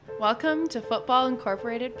Welcome to Football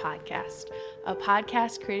Incorporated Podcast, a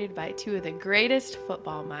podcast created by two of the greatest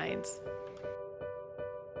football minds.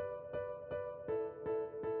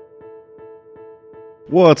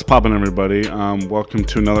 What's poppin', everybody? Welcome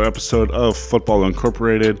to another episode of Football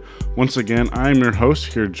Incorporated. Once again, I'm your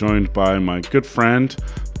host here, joined by my good friend,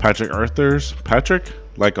 Patrick Arthurs. Patrick,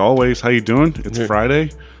 like always, how you doing? It's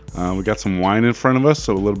Friday. We got some wine in front of us,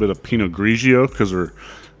 so a little bit of Pinot Grigio, because we're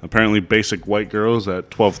apparently basic white girls at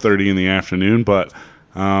 12:30 in the afternoon. But,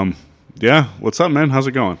 yeah, what's up, man? How's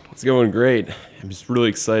it going? It's going great. I'm just really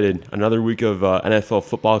excited. Another week of NFL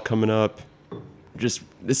football coming up. This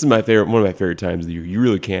is one of my favorite times of the year. You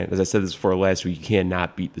really can't, as I said this before last week, you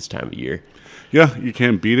cannot beat this time of year. Yeah, you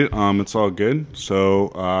can't beat it. It's all good.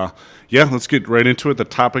 So, yeah, let's get right into it. The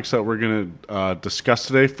topics that we're going to discuss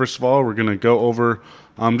today. First of all, we're going to go over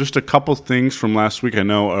just a couple things from last week. I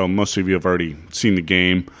know most of you have already seen the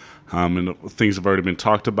game, and things have already been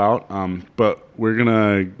talked about. But we're going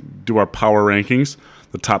to do our power rankings,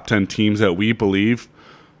 the top 10 teams that we believe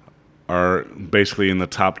are basically in the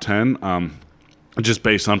top 10. Just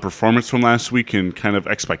based on performance from last week and kind of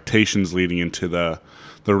expectations leading into the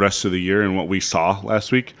rest of the year and what we saw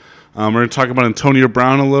last week. We're going to talk about Antonio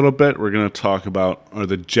Brown a little bit. We're going to talk about, are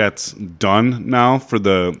the Jets done now for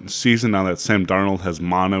the season now that Sam Darnold has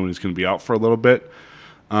mono and he's going to be out for a little bit?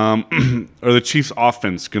 Are the Chiefs'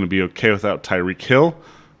 offense going to be okay without Tyreek Hill?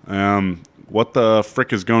 What the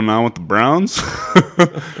frick is going on with the Browns?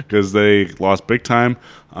 Because they lost big time.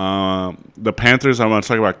 The Panthers, I want to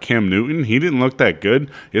talk about Cam Newton. He didn't look that good.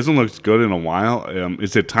 He hasn't looked good in a while.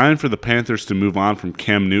 Is it time for the Panthers to move on from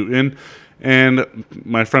Cam Newton? And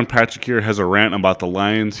my friend Patrick here has a rant about the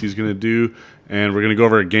Lions he's going to do. And we're going to go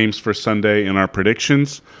over our games for Sunday and our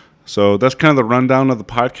predictions. So that's kind of the rundown of the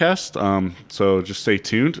podcast. So just stay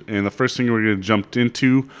tuned. And the first thing we're going to jump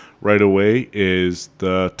into right away is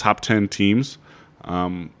the top 10 teams.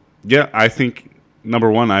 Yeah, I think, number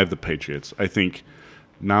one, I have the Patriots. I think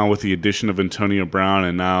now with the addition of Antonio Brown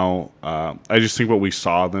and now I just think what we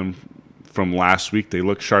saw them from last week, they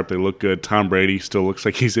look sharp, they look good. Tom Brady still looks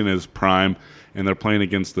like he's in his prime, and they're playing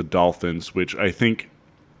against the Dolphins, which I think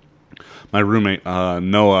my roommate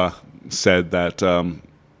Noah said that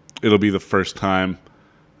it'll be the first time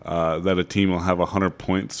that a team will have 100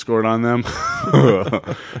 points scored on them.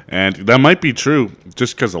 And that might be true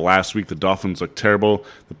just because of last week. The Dolphins look terrible.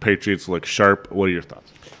 The Patriots look sharp. What are your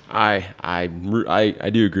thoughts? I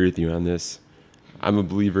do agree with you on this. I'm a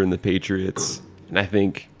believer in the Patriots, and I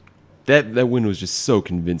think that win was just so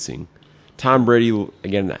convincing. Tom Brady,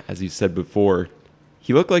 again, as you said before,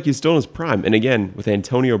 he looked like he's still in his prime. And again, with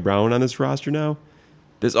Antonio Brown on this roster now,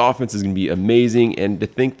 this offense is going to be amazing. And to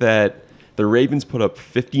think that the Ravens put up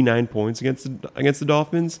 59 points against the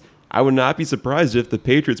Dolphins, I would not be surprised if the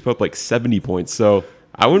Patriots put up like 70 points. So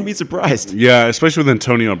I wouldn't be surprised. Yeah, especially with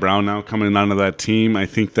Antonio Brown now coming onto that team. I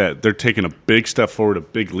think that they're taking a big step forward, a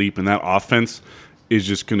big leap, and that offense is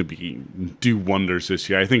just going to do wonders this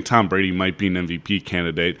year. I think Tom Brady might be an MVP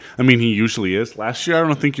candidate. I mean, he usually is. Last year, I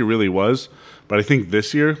don't think he really was. But I think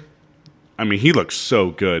this year, I mean, he looks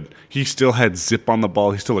so good. He still had zip on the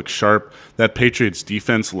ball. He still looks sharp. That Patriots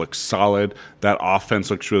defense looks solid. That offense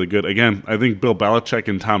looks really good. Again, I think Bill Belichick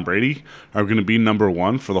and Tom Brady are going to be number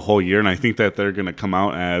one for the whole year, and I think that they're going to come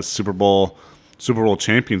out as Super Bowl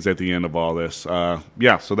champions at the end of all this.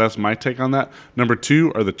 Yeah, so that's my take on that. Number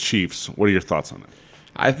two are the Chiefs. What are your thoughts on it?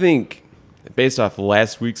 I think, based off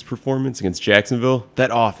last week's performance against Jacksonville,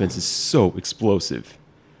 that offense is so explosive.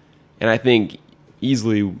 And I think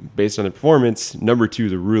easily, based on the performance, number two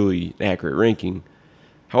is a really accurate ranking.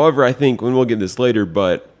 However, I think, and we'll get this later,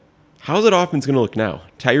 but how's that offense going to look now?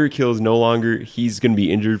 Tyreek Hill is no longer, he's going to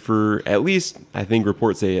be injured for at least, I think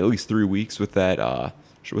reports say at least 3 weeks with that,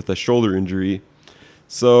 with a shoulder injury.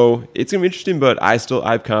 So it's going to be interesting, but I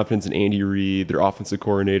have confidence in Andy Reid, their offensive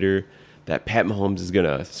coordinator, that Pat Mahomes is going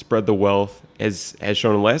to spread the wealth, as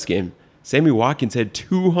shown in the last game. Sammy Watkins had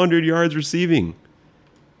 200 yards receiving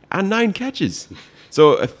on 9 catches.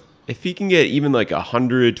 So if he can get even like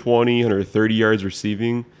 120, 130 yards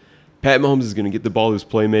receiving, Pat Mahomes is going to get the ball to his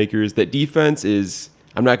playmakers. That defense is,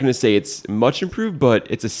 I'm not going to say it's much improved, but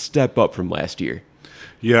it's a step up from last year.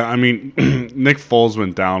 Yeah, I mean, Nick Foles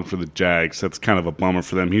went down for the Jags. That's kind of a bummer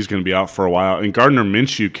for them. He's going to be out for a while. And Gardner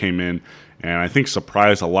Minshew came in and I think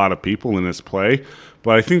surprised a lot of people in his play.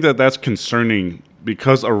 But I think that that's concerning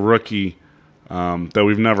because a rookie that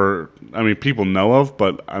we've never, I mean, people know of,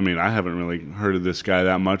 but I mean, I haven't really heard of this guy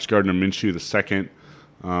that much. Gardner Minshew the second.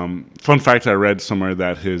 Fun fact, I read somewhere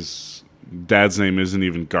that his dad's name isn't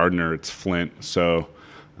even Gardner, it's Flint. So,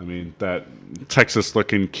 I mean, that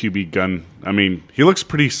Texas-looking QB gun, I mean, he looks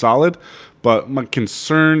pretty solid, But my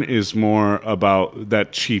concern is more about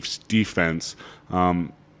that Chiefs defense.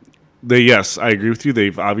 Yes, I agree with you.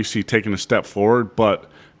 They've obviously taken a step forward, but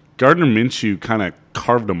Gardner Minshew kind of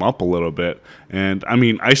carved them up a little bit. And, I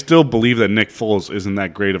mean, I still believe that Nick Foles isn't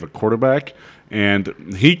that great of a quarterback,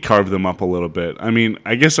 and he carved them up a little bit. I mean,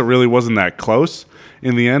 I guess it really wasn't that close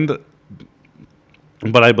in the end,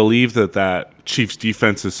 but I believe that Chiefs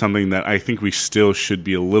defense is something that I think we still should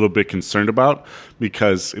be a little bit concerned about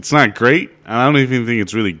because it's not great. I don't even think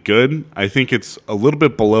it's really good. I think it's a little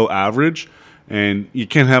bit below average. And you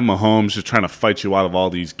can't have Mahomes just trying to fight you out of all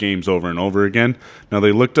these games over and over again. Now,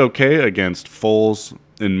 they looked okay against Foles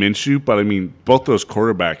and Minshew, but, I mean, both those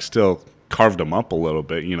quarterbacks still carved them up a little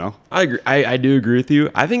bit, you know? I agree. I do agree with you.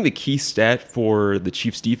 I think the key stat for the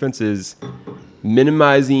Chiefs defense is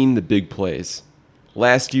minimizing the big plays.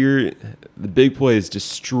 Last year, the big plays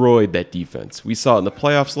destroyed that defense. We saw it in the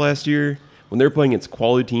playoffs last year when they were playing against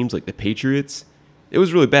quality teams like the Patriots. It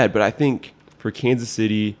was really bad, but I think for Kansas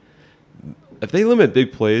City, if they limit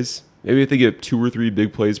big plays, maybe if they get 2 or 3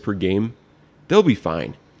 big plays per game, they'll be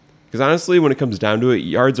fine. Because honestly, when it comes down to it,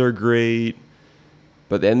 yards are great,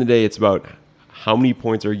 but at the end of the day, it's about how many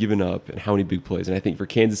points are given up and how many big plays. And I think for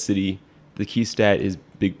Kansas City, the key stat is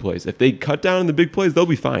big plays. If they cut down on the big plays, they'll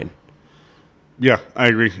be fine. Yeah, I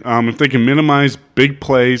agree. If they can minimize big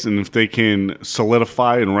plays and if they can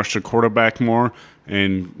solidify and rush the quarterback more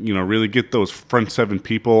and, you know, really get those front 7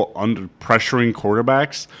 people under pressuring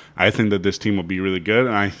quarterbacks, I think that this team will be really good.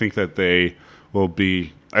 And I think that they will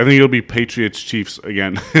be – I think it'll be Patriots-Chiefs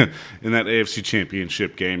again in that AFC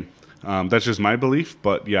Championship game. That's just my belief,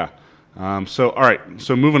 but yeah. All right.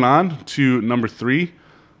 So moving on to number 3.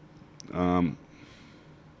 Sorry,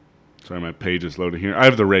 my page is loading here. I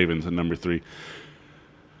have the Ravens at number 3.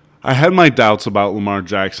 I had my doubts about Lamar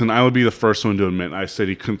Jackson. I would be the first one to admit. I said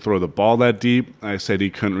he couldn't throw the ball that deep. I said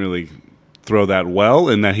he couldn't really throw that well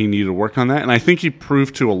and that he needed to work on that. And I think he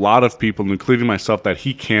proved to a lot of people, including myself, that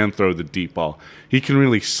he can throw the deep ball. He can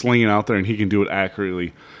really sling it out there and he can do it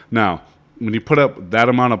accurately. Now, when you put up that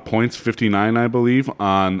amount of points, 59, I believe,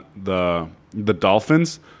 on the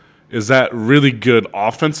Dolphins, is that really good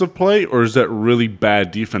offensive play or is that really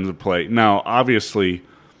bad defensive play? Now, obviously,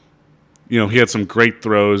 you know, he had some great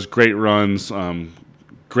throws, great runs,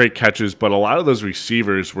 great catches, but a lot of those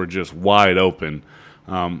receivers were just wide open.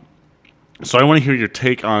 So I want to hear your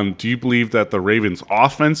take on, do you believe that the Ravens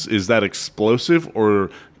offense is that explosive or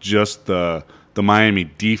just the Miami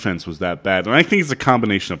defense was that bad? And I think it's a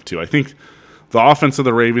combination of two. I think the offense of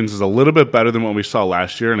the Ravens is a little bit better than what we saw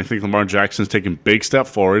last year, and I think Lamar Jackson's taking big step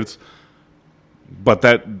forwards. But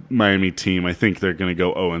that Miami team, I think they're going to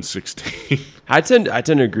go 0-16. I tend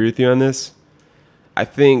to agree with you on this. I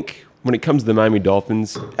think when it comes to the Miami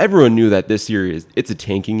Dolphins, everyone knew that this year it's a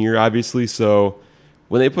tanking year, obviously. So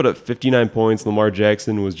when they put up 59 points, Lamar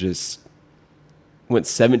Jackson went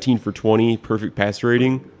 17 for 20, perfect pass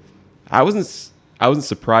rating. I wasn't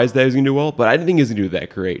surprised that he was going to do well, but I didn't think he was going to do that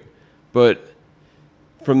great. But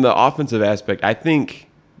from the offensive aspect, I think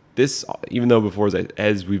this, even though before,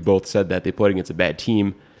 as we've both said that they played against a bad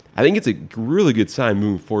team, I think it's a really good sign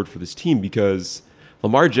moving forward for this team because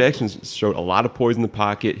Lamar Jackson showed a lot of poise in the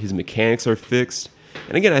pocket. His mechanics are fixed.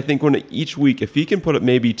 And again, I think each week, if he can put up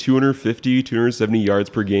maybe 250, 270 yards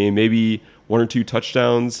per game, maybe 1 or 2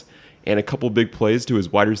 touchdowns, and a couple big plays to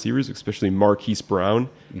his wide receivers, especially Marquise Brown,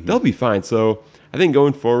 they'll be fine. So I think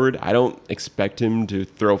going forward, I don't expect him to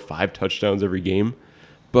throw 5 touchdowns every game.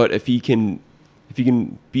 But if he can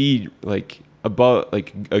be like above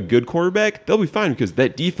like a good quarterback, they'll be fine because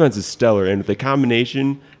that defense is stellar. And with the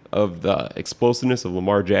combination of the explosiveness of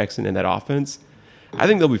Lamar Jackson and that offense, I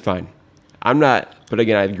think they'll be fine. But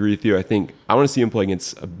again, I agree with you. I think I want to see him play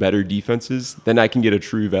against better defenses. Then I can get a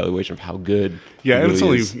true evaluation of how good. Yeah, he and it's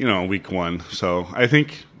really only is. week 1, so I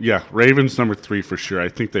think Ravens number 3 for sure. I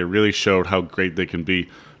think they really showed how great they can be.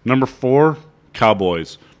 Number 4,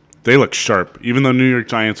 Cowboys. They look sharp, even though New York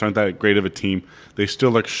Giants aren't that great of a team. They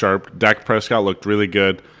still look sharp. Dak Prescott looked really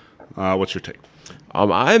good. What's your take?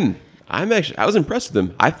 I was impressed with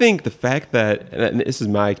them. I think the fact that, and this is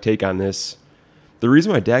my take on this, the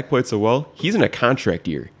reason why Dak played so well, he's in a contract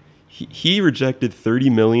year. He rejected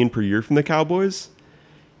 $30 million per year from the Cowboys,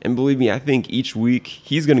 and believe me, I think each week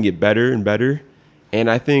he's going to get better and better.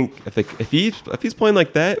 And I think if he's playing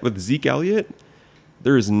like that with Zeke Elliott,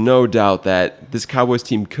 there is no doubt that this Cowboys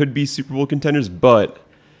team could be Super Bowl contenders. But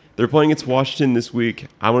they're playing against Washington this week.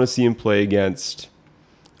 I want to see him play against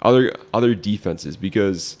other defenses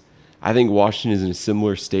because I think Washington is in a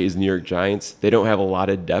similar state as the New York Giants. They don't have a lot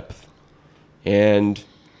of depth. But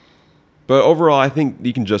overall, I think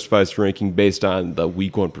you can justify this ranking based on the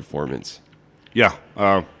Week 1 performance. Yeah,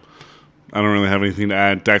 I don't really have anything to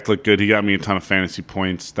add. Dak looked good. He got me a ton of fantasy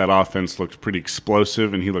points. That offense looked pretty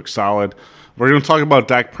explosive, and he looked solid. We're going to talk about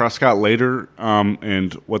Dak Prescott later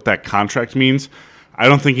and what that contract means. I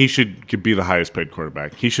don't think he could be the highest paid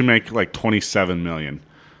quarterback. He should make like $27 million.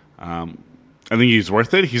 I think he's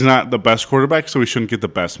worth it. He's not the best quarterback, so he shouldn't get the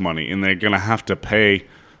best money. And they're going to have to pay.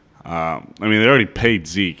 They already paid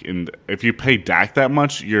Zeke, and if you pay Dak that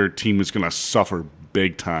much, your team is going to suffer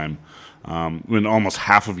big time. When almost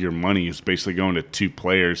half of your money is basically going to two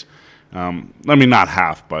players. Not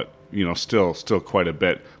half, but still quite a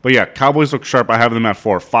bit. But yeah, Cowboys look sharp. I have them at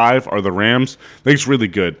 4. 5 are the Rams. They look really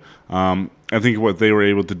good. I think what they were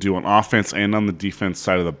able to do on offense and on the defense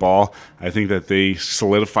side of the ball, I think that they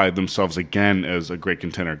solidified themselves again as a great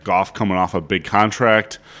contender. Goff coming off a big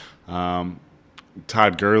contract.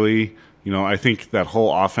 Todd Gurley. I think that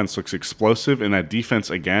whole offense looks explosive, and that defense,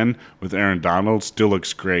 again, with Aaron Donald, still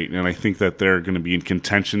looks great. And I think that they're going to be in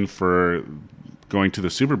contention for going to the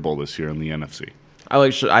Super Bowl this year in the NFC.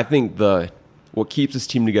 I think what keeps this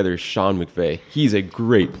team together is Sean McVay. He's a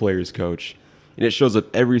great players coach, and it shows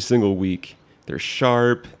up every single week. They're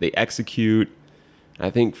sharp, they execute. And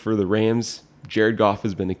I think for the Rams, Jared Goff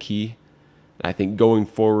has been a key. And I think going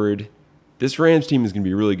forward, this Rams team is going to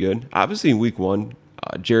be really good. Obviously, in week 1,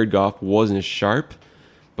 Jared Goff wasn't as sharp,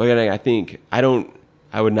 but I think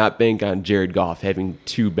I would not bank on Jared Goff having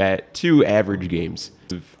two average games.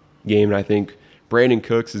 And I think Brandon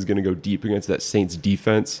Cooks is going to go deep against that Saints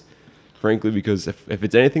defense, frankly, because if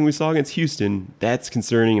it's anything we saw against Houston, that's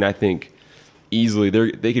concerning, and I think easily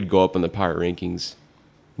they could go up in the power rankings,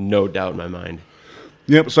 no doubt in my mind.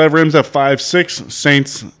 Yep, so I have Rams at 5. 6,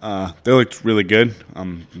 Saints, they looked really good.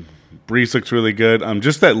 Brees looks really good.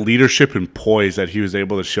 Just that leadership and poise that he was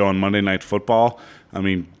able to show on Monday Night Football.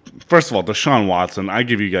 First of all, Deshaun Watson, I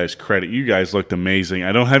give you guys credit. You guys looked amazing.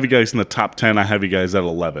 I don't have you guys in the top 10. I have you guys at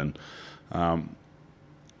 11.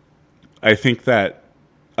 I think that,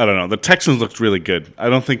 the Texans looked really good. I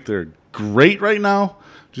don't think they're great right now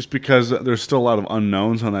just because there's still a lot of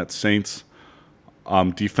unknowns on that Saints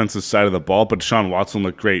defensive side of the ball. But Deshaun Watson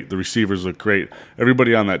looked great. The receivers looked great.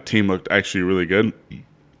 Everybody on that team looked actually really good.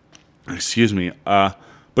 Excuse me. But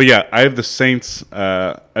yeah, I have the Saints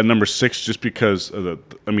at number 6 just because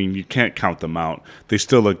you can't count them out. They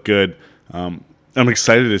still look good. I'm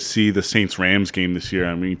excited to see the Saints-Rams game this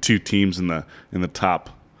year. Two teams in the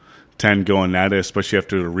top 10 going at it, especially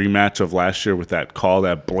after the rematch of last year with that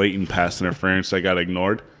blatant pass interference that got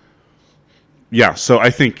ignored. Yeah, so I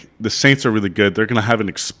think the Saints are really good. They're going to have an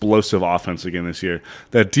explosive offense again this year.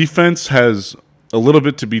 That defense has a little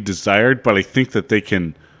bit to be desired, but I think that they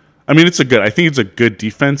can. I think it's a good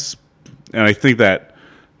defense, and I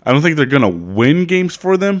don't think they're going to win games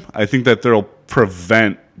for them. I think that they'll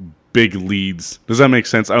prevent big leads. Does that make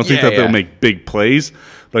sense? I don't think that they'll make big plays,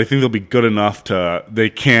 but I think they'll be good enough they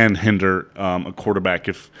can hinder a quarterback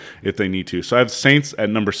if they need to. So I have the Saints at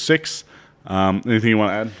number 6. Anything you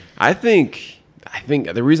want to add? I think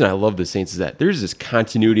the reason I love the Saints is that there's this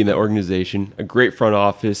continuity in that organization, a great front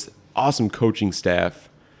office, awesome coaching staff.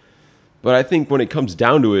 But I think when it comes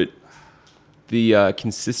down to it, the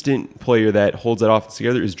consistent player that holds that offense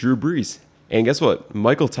together is Drew Brees. And guess what?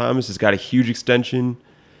 Michael Thomas has got a huge extension.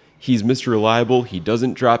 He's Mr. Reliable. He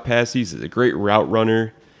doesn't drop passes. He's a great route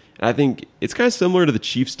runner. And I think it's kind of similar to the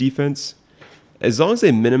Chiefs' defense. As long as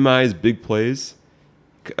they minimize big plays,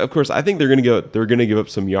 of course, I think they're going to give up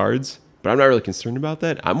some yards, but I'm not really concerned about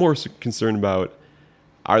that. I'm more concerned about,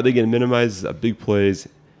 are they going to minimize big plays,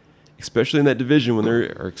 especially in that division when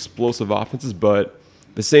there are explosive offenses. But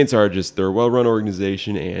the Saints they're a well-run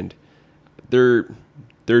organization, and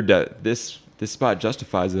this spot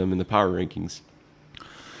justifies them in the power rankings.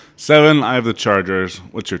 7, I have the Chargers.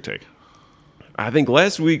 What's your take? I think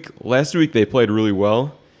last week they played really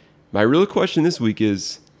well. My real question this week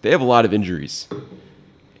is they have a lot of injuries,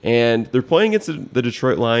 and they're playing against the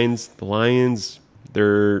Detroit Lions. The Lions,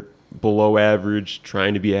 they're below average,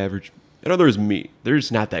 trying to be average. In other words, they're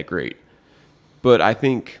just not that great. But I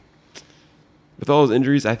think with all those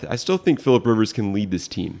injuries, I still think Phillip Rivers can lead this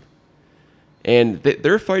team. And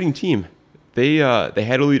they're a fighting team. They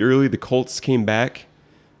had a lead early. The Colts came back.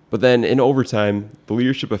 But then in overtime, the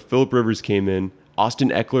leadership of Phillip Rivers came in. Austin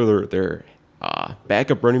Eckler, their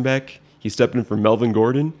backup running back, he stepped in for Melvin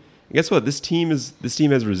Gordon. And guess what? This team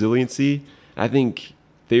has resiliency. I think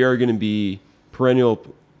they are going to be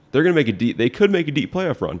perennial. They're going to they could make a deep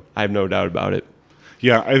playoff run. I have no doubt about it.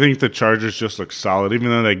 Yeah, I think the Chargers just look solid. Even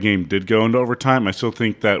though that game did go into overtime, I still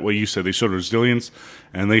think that what you said, they showed resilience,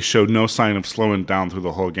 and they showed no sign of slowing down through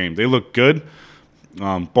the whole game. They look good.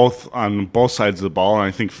 both on both sides of the ball, and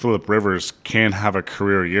I think Phillip Rivers can have a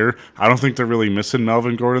career year. I don't think they're really missing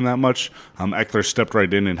Melvin Gordon that much. Eckler stepped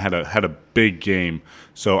right in and had a big game.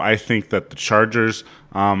 So I think that the Chargers,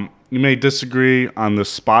 you may disagree on this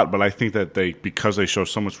spot, but I think that because they show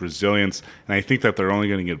so much resilience, and I think that they're only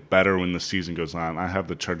going to get better when the season goes on. I have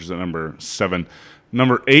the Chargers at number 7.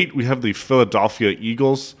 Number 8, we have the Philadelphia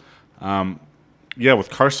Eagles. With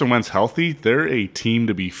Carson Wentz healthy, they're a team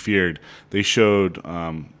to be feared. They showed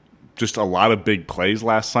just a lot of big plays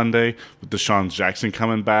last Sunday with Deshaun Jackson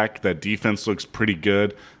coming back. That defense looks pretty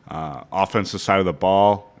good. Offensive side of the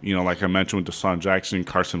ball, like I mentioned with Deshaun Jackson,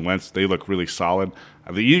 Carson Wentz, they look really solid.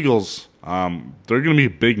 The Eagles, they're going to be a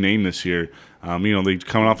big name this year. They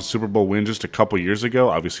coming off a Super Bowl win just a couple years ago,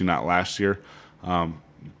 obviously not last year.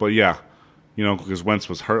 But yeah, because Wentz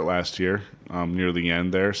was hurt last year near the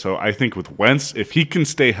end there. So I think with Wentz, if he can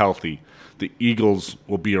stay healthy, the Eagles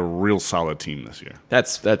will be a real solid team this year.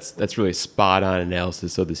 That's really spot on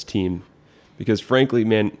analysis of this team, because frankly,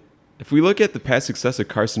 man, if we look at the past success of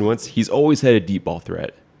Carson Wentz, he's always had a deep ball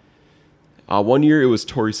threat. One year it was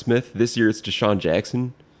Torrey Smith. This year it's Deshaun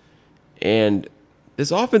Jackson. And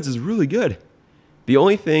this offense is really good. The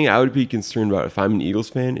only thing I would be concerned about if I'm an Eagles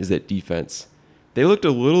fan is that defense. They looked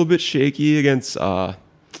a little bit shaky against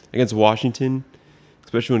Washington,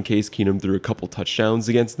 especially when Case Keenum threw a couple touchdowns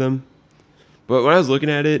against them. But when I was looking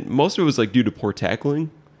at it, most of it was due to poor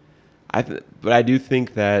tackling. But I do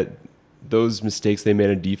think that those mistakes they made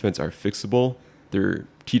on defense are fixable. They're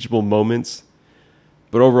teachable moments.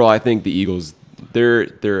 But overall, I think the Eagles, they're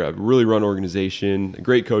a really run organization, a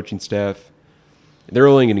great coaching staff. They're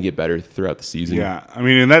only going to get better throughout the season. Yeah,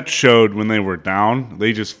 and that showed when they were down.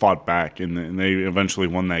 They just fought back, and they eventually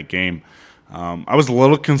won that game. I was a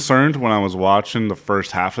little concerned when I was watching the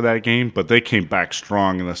first half of that game, but they came back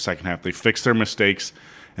strong in the second half. They fixed their mistakes,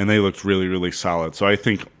 and they looked really, really solid. So I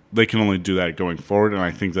think they can only do that going forward, and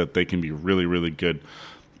I think that they can be really, really good.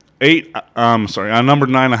 On number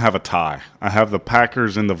 9, I have a tie. I have the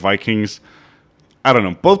Packers and the Vikings. I don't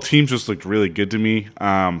know. Both teams just looked really good to me.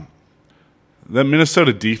 The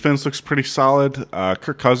Minnesota defense looks pretty solid.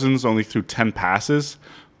 Kirk Cousins only threw 10 passes,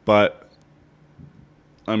 but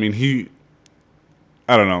I don't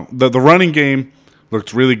know. The running game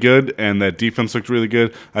looked really good, and that defense looked really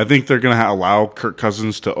good. I think they're going to allow Kirk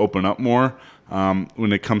Cousins to open up more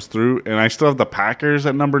when it comes through. And I still have the Packers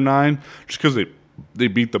at number 9 just because they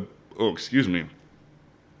beat the – oh, excuse me.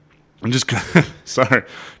 I'm just – sorry.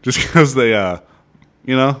 Just because they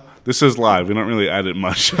this is live. We don't really edit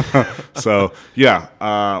much. So,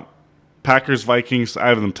 yeah, Packers, Vikings, I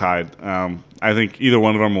have them tied. I think either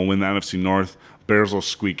one of them will win the NFC North. Bears will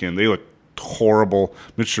squeak in. They look horrible.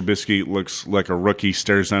 Mitch Trubisky looks like a rookie,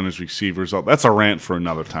 stares down his receivers. That's a rant for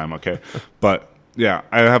another time, okay? But, yeah,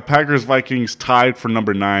 I have Packers, Vikings tied for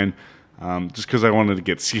number 9 just because I wanted to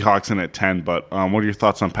get Seahawks in at 10. But what are your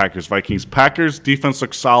thoughts on Packers, Vikings? Packers, defense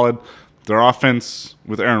looks solid. Their offense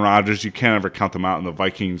with Aaron Rodgers, you can't ever count them out, and the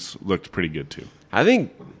Vikings looked pretty good too. I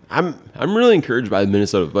think I'm really encouraged by the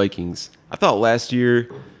Minnesota Vikings. I thought last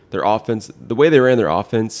year their offense, the way they ran their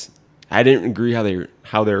offense, I didn't agree how they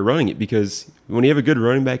were running it, because when you have a good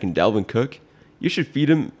running back in Dalvin Cook, you should feed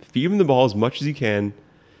him the ball as much as you can.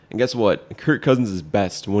 And guess what? Kirk Cousins is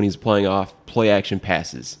best when he's playing off play action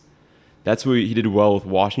passes. That's what he did well with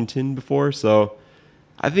Washington before. So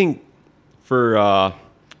I think for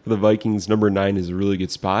the Vikings, number 9 is a really good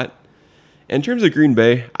spot. In terms of Green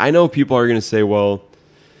Bay, I know people are going to say, well,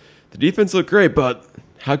 the defense looked great, but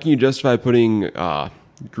how can you justify putting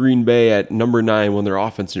Green Bay at number 9 when their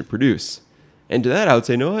offense didn't produce? And to that, I would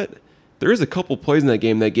say, you know what? There is a couple plays in that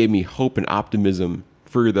game that gave me hope and optimism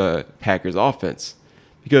for the Packers offense,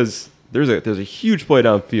 because there's a huge play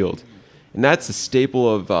downfield, and that's a staple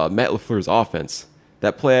of Matt LaFleur's offense.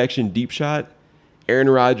 That play action deep shot, Aaron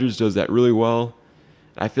Rodgers does that really well.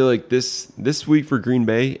 I feel like this week for Green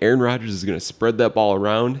Bay, Aaron Rodgers is going to spread that ball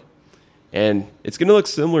around, and it's going to look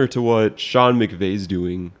similar to what Sean McVay's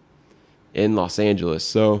doing in Los Angeles.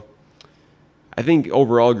 So I think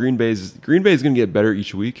overall Green Bay is going to get better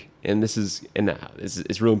each week, and it's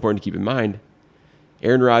really important to keep in mind.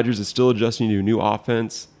 Aaron Rodgers is still adjusting to a new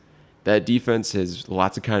offense. That defense has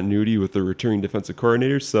lots of continuity with the returning defensive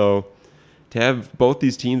coordinator. So to have both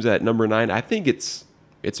these teams at number 9, I think it's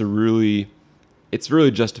really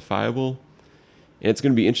justifiable, and it's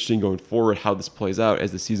going to be interesting going forward how this plays out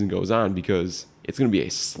as the season goes on, because it's going to be a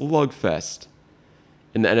slugfest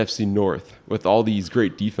in the NFC North with all these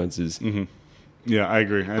great defenses. Mm-hmm. Yeah, I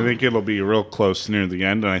agree. I think it'll be real close near the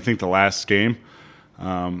end, and I think the last game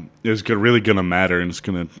is really going to matter, and it's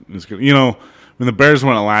going to. When when the Bears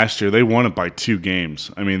won it last year, they won it by 2 games.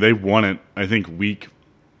 I mean, they won it, I think, week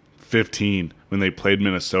 15 when they played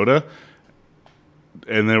Minnesota.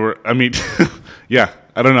 And they were, I mean, yeah,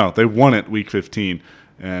 I don't know. They won it week 15.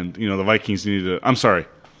 And, the Vikings needed to, I'm sorry.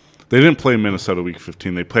 They didn't play Minnesota week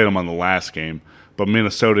 15. They played them on the last game. But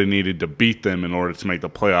Minnesota needed to beat them in order to make the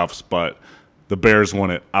playoffs. But the Bears won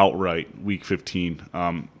it outright week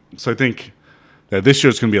 15. So I think that this year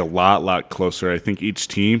is going to be a lot closer. I think each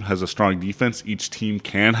team has a strong defense. Each team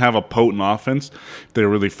can have a potent offense if they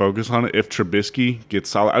really focus on it. If Trubisky gets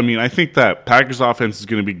solid. I mean, I think that Packers offense is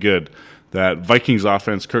going to be good. That Vikings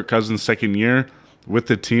offense, Kirk Cousins' second year with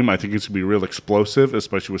the team, I think it's going to be real explosive,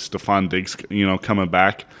 especially with Stephon Diggs, coming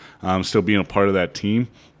back, still being a part of that team.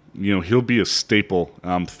 He'll be a staple.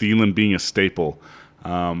 Thielen being a staple.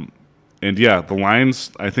 And, yeah, the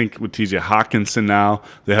Lions, I think with T.J. Hawkinson now,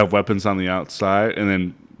 they have weapons on the outside. And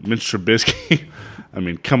then Mitch Trubisky, I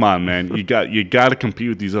mean, come on, man. You got to compete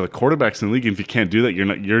with these other quarterbacks in the league. And if you can't do that, you're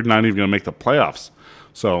not even going to make the playoffs.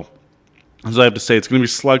 So, as I have to say, it's going to be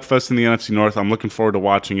slugfest in the NFC North. I'm looking forward to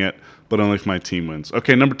watching it, but only if my team wins.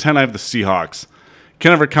 Okay, number 10, I have the Seahawks.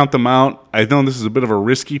 Can't ever count them out. I know this is a bit of a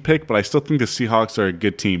risky pick, but I still think the Seahawks are a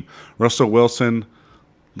good team. Russell Wilson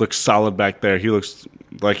looks solid back there. He looks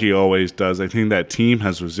like he always does. I think that team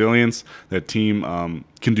has resilience. That team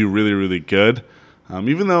can do really, really good.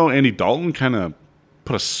 Even though Andy Dalton kind of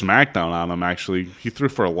put a smackdown on him, actually. He threw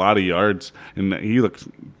for a lot of yards, and he looked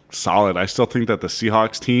solid. I still think that the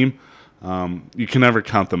Seahawks team, you can never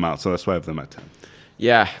count them out, so that's why I have them at 10.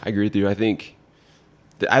 Yeah, I agree with you. I think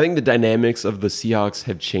the dynamics of the Seahawks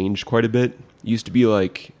have changed quite a bit. It used to be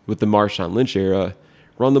like with the Marshawn Lynch era,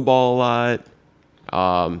 run the ball a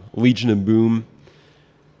lot, Legion and Boom.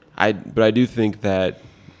 But I do think that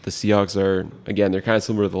the Seahawks are, again, they're kind of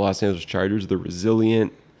similar to the Los Angeles Chargers. They're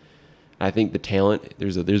resilient. I think the talent,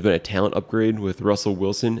 there's been a talent upgrade with Russell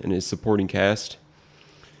Wilson and his supporting cast.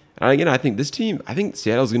 And again, I think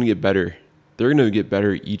Seattle's going to get better. They're going to get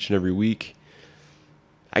better each and every week.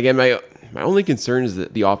 Again, my only concern is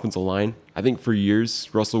that the offensive line. I think for years,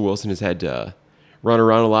 Russell Wilson has had to run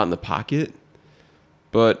around a lot in the pocket.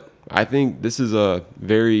 But I think this is a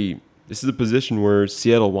position where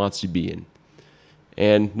Seattle wants to be in.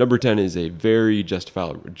 And number 10 is a very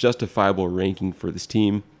justifiable ranking for this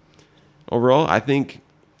team. Overall, I think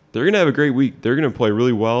they're going to have a great week. They're going to play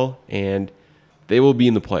really well, and they will be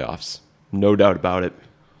in the playoffs. No doubt about it.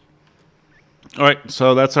 All right,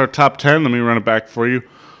 so that's our top 10. Let me run it back for you.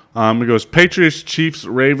 It goes Patriots, Chiefs,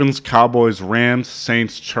 Ravens, Cowboys, Rams,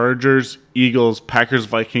 Saints, Chargers, Eagles, Packers,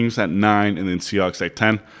 Vikings at 9, and then Seahawks at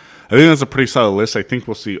 10. I think that's a pretty solid list. I think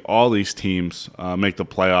we'll see all these teams make the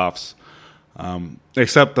playoffs,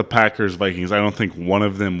 except the Packers, Vikings. I don't think one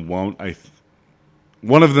of them won't.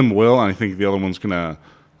 One of them will, and I think the other one's going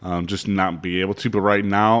to just not be able to. But right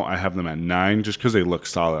now, I have them at 9 just because they look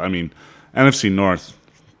solid. I mean, NFC North,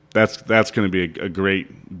 that's going to be a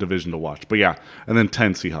great division to watch. But, yeah, and then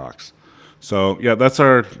 10 Seahawks. So, yeah, that's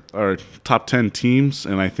our top 10 teams,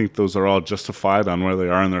 and I think those are all justified on where they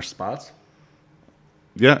are in their spots.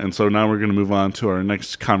 Yeah, and so now we're going to move on to our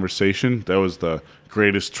next conversation. That was the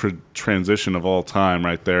greatest transition of all time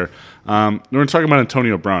right there. We're going to talk about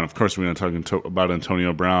Antonio Brown. Of course, we're going to talk about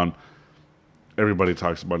Antonio Brown. Everybody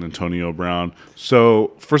talks about Antonio Brown.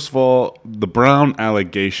 So, first of all, the Brown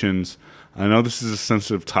allegations. I know this is a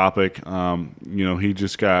sensitive topic. He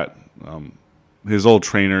just got his old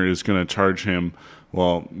trainer is going to charge him.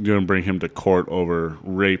 Well, going to bring him to court over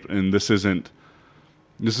rape, and this is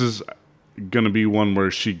going to be one where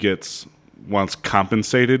she wants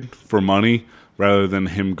compensated for money rather than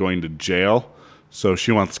him going to jail. So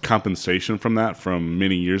she wants compensation from that from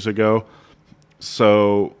many years ago.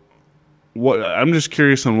 So I'm just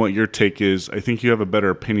curious on what your take is. I think you have a better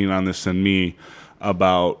opinion on this than me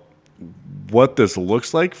about what this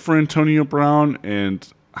looks like for Antonio Brown and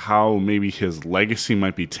how maybe his legacy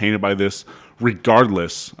might be tainted by this.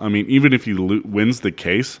 Regardless, I mean, even if he wins the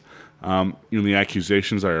case, the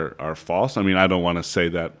accusations are false. I mean, I don't want to say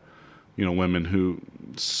that, women who,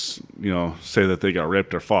 say that they got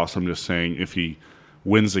raped are false. I'm just saying if he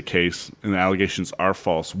wins the case and the allegations are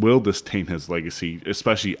false, will this taint his legacy,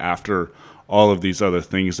 especially after all of these other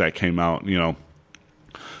things that came out,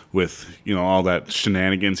 with, all that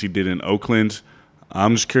shenanigans he did in Oakland.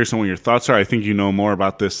 I'm just curious on what your thoughts are. I think you know more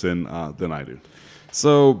about this than I do.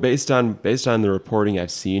 So based on the reporting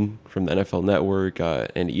I've seen from the NFL Network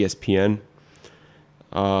and ESPN,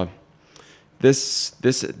 this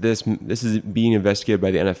is being investigated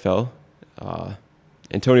by the NFL.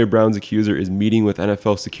 Antonio Brown's accuser is meeting with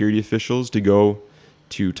NFL security officials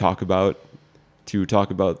to talk about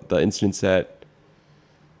the incidents that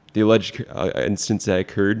the alleged instance that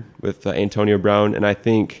occurred with Antonio Brown. And I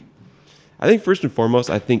think first and foremost,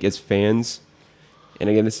 I think as fans, and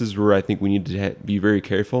again, this is where I think we need to be very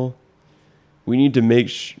careful. We need to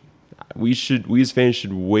we as fans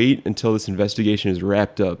should wait until this investigation is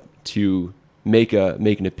wrapped up to make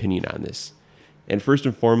an opinion on this. And first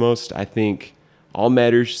and foremost, I think all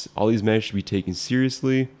these matters should be taken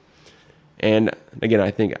seriously. And again,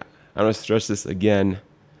 I want to stress this again.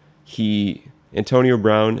 Antonio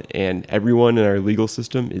Brown and everyone in our legal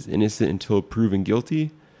system is innocent until proven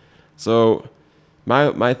guilty. So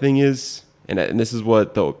my thing is, and this is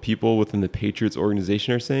what the people within the Patriots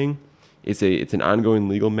organization are saying, it's an ongoing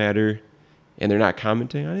legal matter, and they're not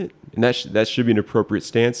commenting on it. And that should be an appropriate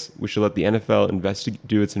stance. We should let the NFL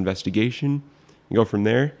do its investigation and go from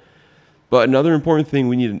there. But another important thing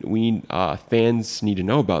fans need to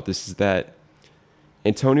know about this is that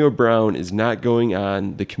Antonio Brown is not going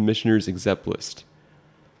on the commissioner's exempt list.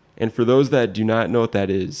 And for those that do not know what that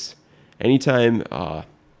is, anytime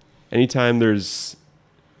there's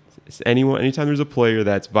a player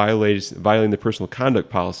that's violating the personal conduct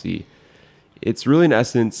policy, it's really, in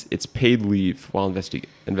essence, it's paid leave while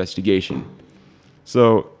investigation.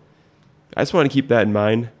 So I just want to keep that in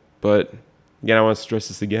mind. But again, I want to stress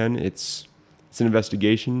this again. It's an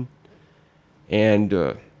investigation,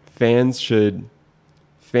 and fans should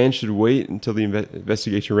wait until the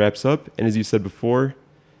investigation wraps up. And as you said before,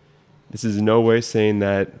 this is in no way saying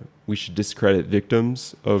that we should discredit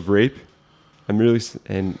victims of rape. So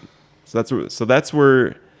that's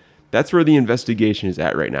where the investigation is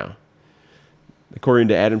at right now, according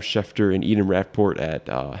to Adam Schefter and Eden Rappaport at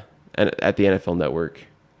the NFL Network.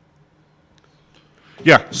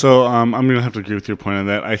 Yeah, so I'm going to have to agree with your point on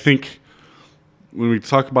that. I think when we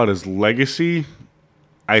talk about his legacy,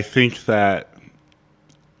 I think that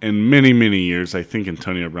in many, many years, I think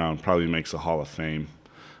Antonio Brown probably makes a Hall of Fame.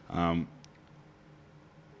 I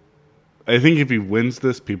think if he wins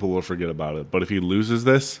this, people will forget about it. But if he loses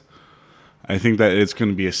this, I think that it's going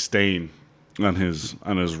to be a stain on his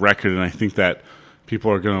record, and I think that people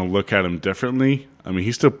are going to look at him differently. I mean,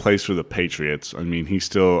 he still plays for the Patriots. I mean,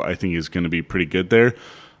 I think he's going to be pretty good there.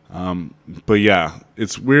 But yeah,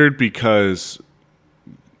 it's weird because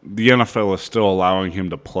the NFL is still allowing him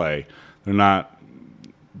to play.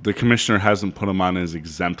 The commissioner hasn't put him on his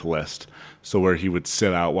exempt list, so where he would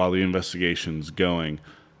sit out while the investigation's going.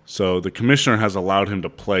 So the commissioner has allowed him to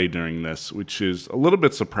play during this, which is a little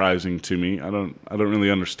bit surprising to me. I don't really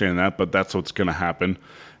understand that, but that's what's going to happen,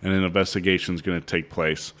 and an investigation is going to take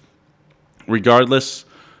place. Regardless,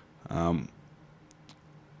 I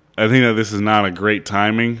think that this is not a great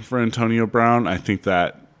timing for Antonio Brown. I think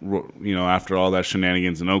that, after all that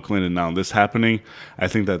shenanigans in Oakland and now this happening, I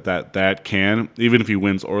think that can, even if he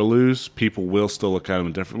wins or lose, people will still look at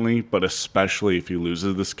him differently, but especially if he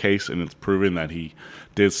loses this case and it's proven that he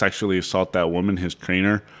did sexually assault that woman, his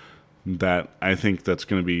trainer, that I think that's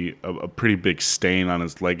going to be a pretty big stain on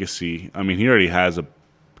his legacy. I mean, he already has a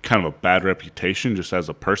kind of a bad reputation just as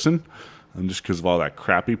a person, just because of all that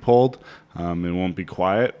crap he pulled. It won't be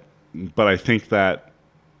quiet. But I think that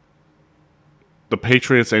the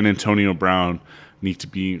Patriots and Antonio Brown need to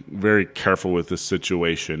be very careful with this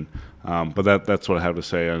situation. But that's what I have to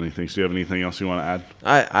say on anything. So do you have anything else you want to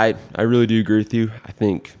add? I really do agree with you. I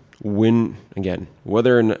think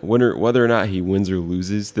whether or not he wins or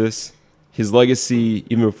loses this, his legacy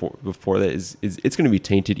even before that is it's going to be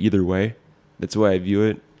tainted either way. That's the way I view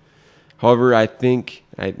it. However, I think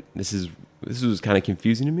this was kind of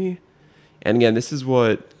confusing to me. And again, this is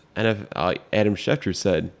what Adam Schefter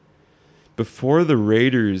said. Before the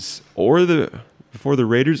Raiders or the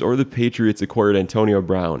Patriots acquired Antonio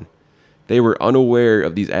Brown, they were unaware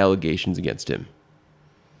of these allegations against him.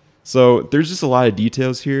 So there's just a lot of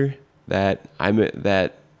details here that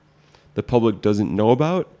the public doesn't know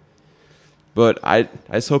about. But I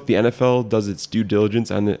just hope the NFL does its due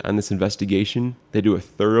diligence on this investigation. They do a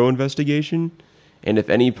thorough investigation, and if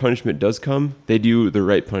any punishment does come, they do the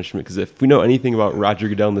right punishment. Because if we know anything about Roger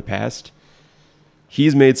Goodell in the past,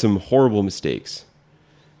 he's made some horrible mistakes.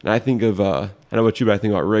 And I think of, I don't know about you, but I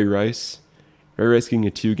think about Ray Rice. Ray Rice getting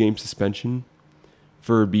a 2-game suspension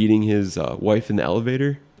for beating his wife in the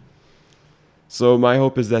elevator. So my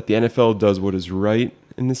hope is that the NFL does what is right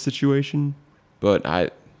in this situation. But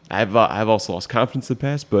I've also lost confidence in the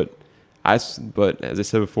past. But as I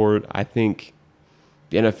said before, I think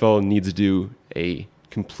the NFL needs to do a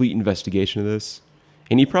complete investigation of this.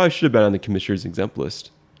 And he probably should have been on the commissioner's exempt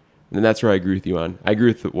list. And that's where I agree with you on. I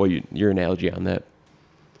agree with your analogy on that.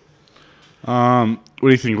 What do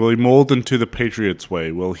you think? Will he mold into the Patriots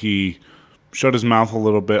way? Will he shut his mouth a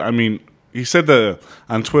little bit? I mean, He said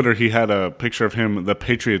on Twitter he had a picture of him the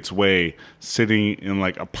Patriots way sitting in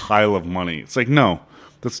like a pile of money. It's like, no,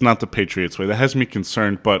 that's not the Patriots way. That has me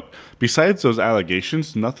concerned. But besides those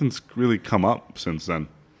allegations, nothing's really come up since then.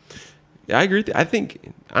 Yeah, I agree. I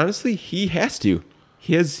think honestly he has to.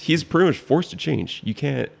 He's pretty much forced to change. You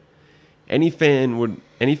can't. Any fan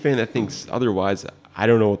that thinks otherwise, I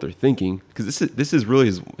don't know what they're thinking, because this is really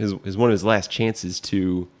his one of his last chances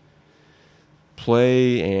to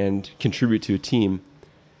play and contribute to a team.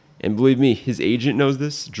 And believe me, his agent knows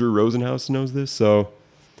this. Drew Rosenhaus knows this. So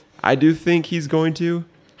I do think he's going to.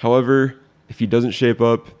 However, if he doesn't shape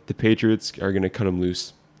up, the Patriots are going to cut him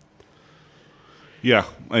loose. Yeah,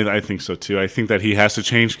 I think so too. I think that he has to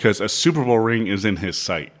change because a Super Bowl ring is in his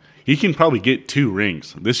sight. He can probably get 2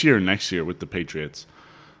 rings this year or next year with the Patriots.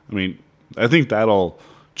 I mean, I think that'll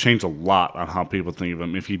change a lot on how people think of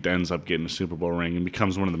him if he ends up getting a Super Bowl ring and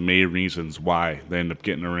becomes one of the main reasons why they end up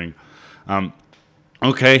getting a ring.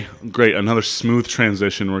 Okay, great. Another smooth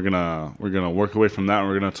transition. We're gonna work away from that, and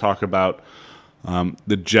we're gonna talk about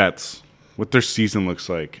the Jets, what their season looks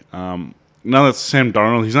like. Now that Sam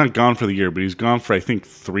Darnold, he's not gone for the year, but he's gone for I think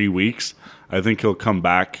 3 weeks. I think he'll come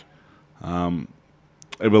back.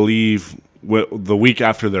 I believe the week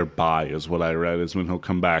after their bye is what I read is when he'll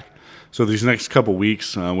come back. So these next couple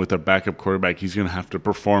weeks with their backup quarterback, he's going to have to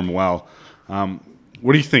perform well.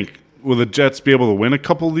 What do you think? Will the Jets be able to win a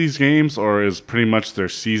couple of these games, or is pretty much their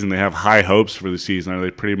season? They have high hopes for the season. Are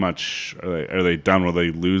they pretty much are they done? Will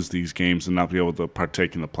they lose these games and not be able to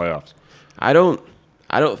partake in the playoffs? I don't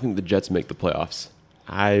think the Jets make the playoffs.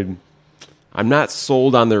 I'm not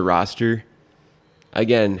sold on their roster.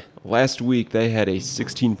 Again, last week they had a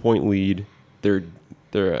 16-point lead. Their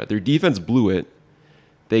defense blew it.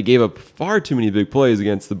 They gave up far too many big plays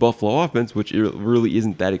against the Buffalo offense, which really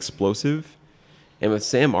isn't that explosive. And with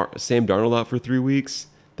Sam Darnold out for 3 weeks,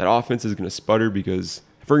 that offense is going to sputter because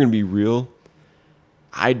if we're going to be real,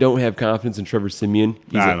 I don't have confidence in Trevor Siemian.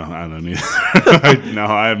 I don't either. No,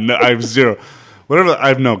 I have zero. Whatever. I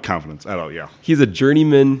have no confidence at all. Yeah, he's a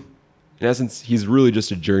journeyman. In essence, he's really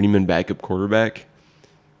just a journeyman backup quarterback.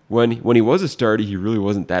 When he was a starter, he really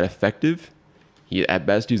wasn't that effective. At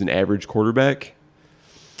best, he's an average quarterback.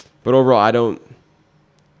 But overall,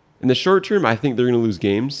 in the short term, I think they're going to lose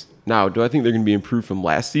games. Now, do I think they're going to be improved from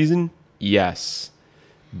last season? Yes.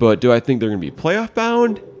 But do I think they're going to be playoff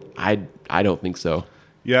bound? I don't think so.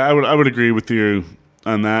 Yeah, I would agree with you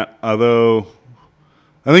on that. Although,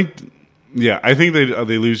 I think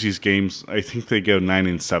they lose these games. I think they go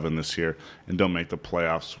 9-7 this year and don't make the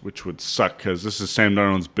playoffs, which would suck because this is Sam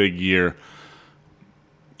Darnold's big year.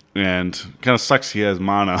 And kind of sucks he has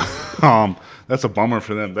mono. That's a bummer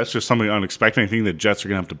for them. That's just something unexpected. I think the Jets are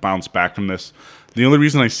going to have to bounce back from this. The only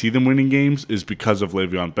reason I see them winning games is because of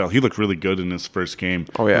Le'Veon Bell. He looked really good in his first game.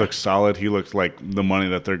 Oh, yeah. He looked solid. He looked like the money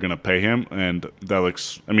that they're going to pay him. And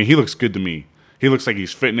he looks good to me. He looks like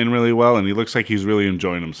he's fitting in really well, and he looks like he's really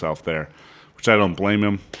enjoying himself there, which I don't blame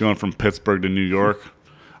him. Going from Pittsburgh to New York,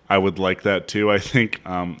 I would like that too, I think,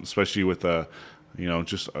 especially with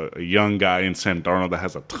just a young guy in Sam Darnold that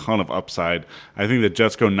has a ton of upside. I think the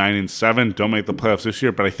Jets go 9-7, don't make the playoffs this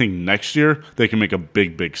year, but I think next year they can make a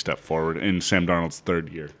big, big step forward in Sam Darnold's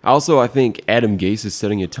third year. Also, I think Adam Gase is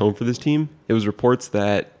setting a tone for this team. It was reports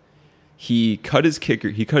that he cut his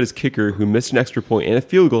kicker who missed an extra point and a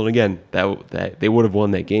field goal, and again, that they would have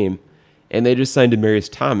won that game. And they just signed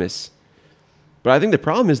Demaryius Thomas. But I think the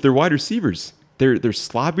problem is their wide receivers. They're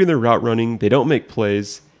sloppy in their route running. They don't make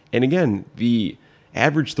plays. And again, the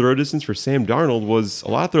average throw distance for Sam Darnold was a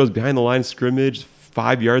lot of throws behind the line of scrimmage,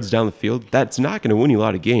 5 yards down the field. That's not going to win you a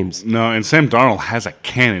lot of games. No, and Sam Darnold has a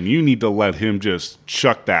cannon. You need to let him just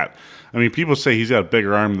chuck that. I mean, people say he's got a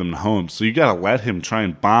bigger arm than Mahomes, so you got to let him try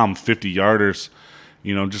and bomb 50-yarders.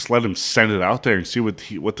 Just let him send it out there and see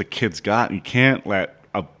what the kid's got. You can't let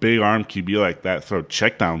a big arm QB like that throw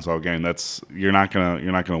checkdowns all game. You're not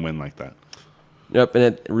gonna win like that. Yep,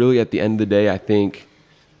 and really at the end of the day,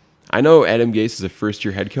 I know Adam Gase is a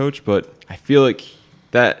first-year head coach, but I feel like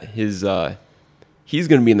that he's going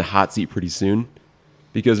to be in the hot seat pretty soon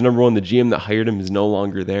because, number one, the GM that hired him is no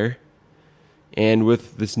longer there. And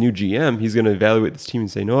with this new GM, he's going to evaluate this team and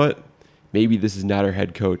say, you know what, maybe this is not our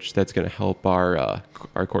head coach that's going to help our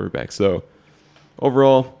quarterback. So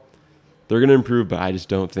overall, they're going to improve, but I just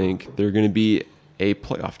don't think they're going to be a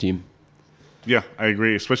playoff team. Yeah, I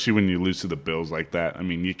agree, especially when you lose to the Bills like that. I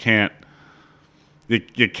mean, you can't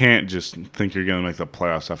just think you're going to make the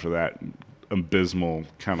playoffs after that abysmal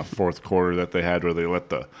kind of fourth quarter that they had where they let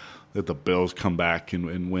the Bills come back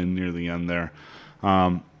and win near the end there.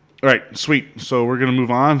 All right, sweet. So we're going to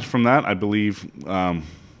move on from that. I believe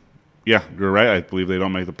yeah, you're right. I believe they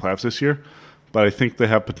don't make the playoffs this year, but I think they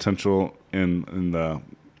have potential in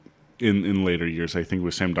later years. I think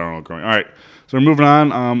with Sam Darnold growing. All right, so we're moving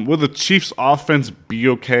on. Will the Chiefs' offense be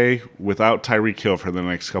okay without Tyreek Hill for the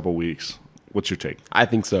next couple weeks? What's your take? I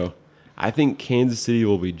think so. I think Kansas City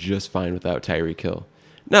will be just fine without Tyreek Hill.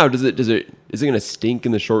 Now, is it going to stink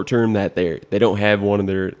in the short term that they don't have one of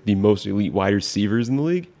the most elite wide receivers in the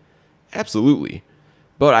league? Absolutely.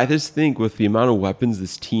 But I just think with the amount of weapons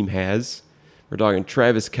this team has, we're talking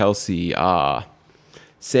Travis Kelce,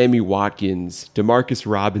 Sammy Watkins, Demarcus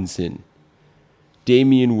Robinson,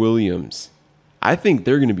 Damian Williams, I think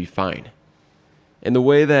they're going to be fine. And the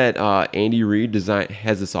way that Andy Reid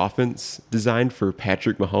has this offense designed for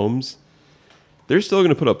Patrick Mahomes, they're still going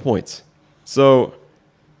to put up points. So,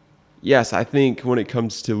 yes, I think when it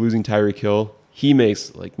comes to losing Tyreek Hill, he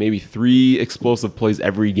makes like maybe 3 explosive plays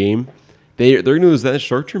every game. They're going to lose that in the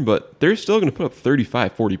short term, but they're still going to put up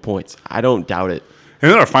 35, 40 points. I don't doubt it.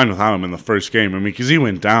 And they were fine without him in the first game. I mean, because he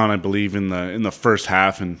went down, I believe, in the first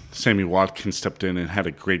half, and Sammy Watkins stepped in and had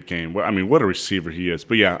a great game. I mean, what a receiver he is.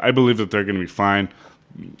 But, yeah, I believe that they're going to be fine.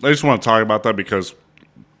 I just want to talk about that because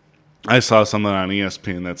I saw something on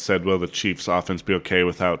ESPN that said, will the Chiefs' offense be okay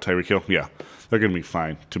without Tyreek Hill? Yeah, they're going to be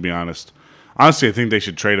fine, to be honest. Honestly, I think they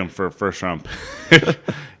should trade him for a first-round pick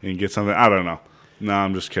and get something. I don't know. No,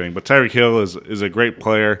 I'm just kidding. But Tyreek Hill is a great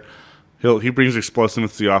player. He brings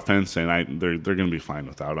explosiveness to the offense, and they're going to be fine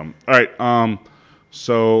without him. All right.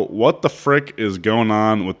 So what the frick is going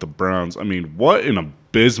on with the Browns? I mean, what an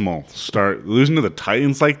abysmal start. Losing to the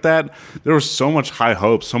Titans like that. There was so much high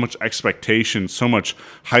hope, so much expectation, so much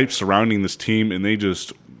hype surrounding this team, and they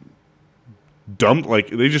just went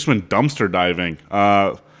dumpster diving.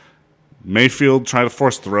 Mayfield tried to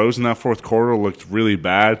force throws in that fourth quarter, looked really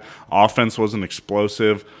bad. Offense wasn't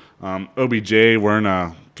explosive. OBJ wearing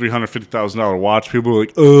a $350,000 watch. People were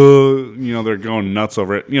like, they're going nuts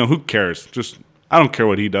over it. Who cares? I don't care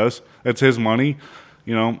what he does. It's his money.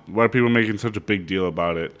 Why are people making such a big deal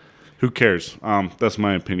about it? Who cares? That's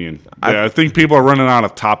my opinion. I think people are running out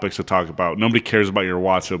of topics to talk about. Nobody cares about your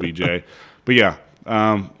watch, OBJ. But yeah,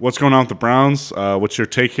 what's going on with the Browns? What's your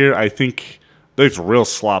take here? I think it's real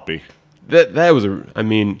sloppy. That was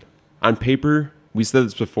on paper, we said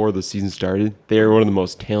this before the season started, they are one of the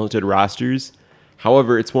most talented rosters.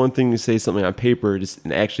 However, it's one thing to say something on paper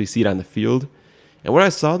and actually see it on the field. And what I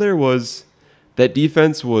saw there was that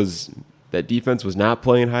defense was not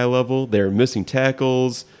playing high level. They were missing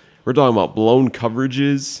tackles. We're talking about blown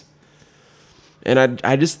coverages. And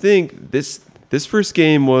I just think this first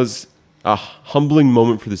game was a humbling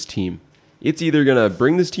moment for this team. It's either going to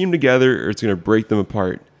bring this team together or it's going to break them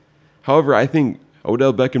apart. However, I think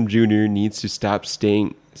Odell Beckham Jr. needs to stop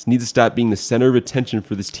being the center of attention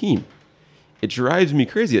for this team. It drives me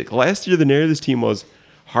crazy. Like last year, the narrative of this team was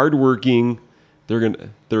hardworking.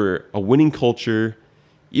 They're a winning culture,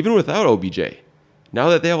 even without OBJ. Now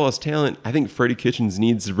that they have all this talent, I think Freddie Kitchens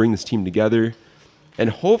needs to bring this team together. And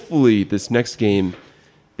hopefully this next game,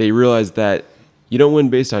 they realize that you don't win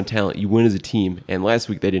based on talent. You win as a team. And last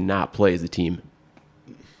week, they did not play as a team.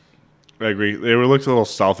 I agree. They looked a little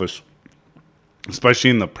selfish. Especially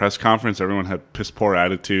in the press conference, everyone had piss poor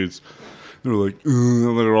attitudes. They were like,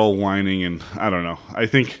 they're all whining, and I don't know. I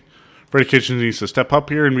think Freddie Kitchens needs to step up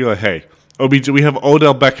here and be like, hey, OBJ, we have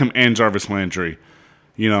Odell Beckham and Jarvis Landry.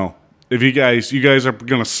 If you guys are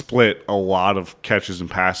going to split a lot of catches and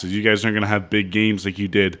passes. You guys aren't going to have big games like you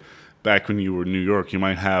did back when you were in New York. You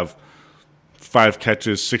might have 5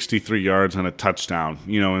 catches, 63 yards, and a touchdown,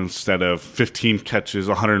 instead of 15 catches,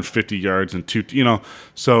 150 yards, and 2,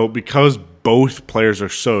 So because both players are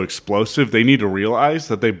so explosive, they need to realize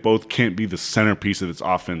that they both can't be the centerpiece of this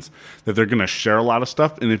offense, that they're going to share a lot of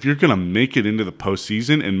stuff. And if you're going to make it into the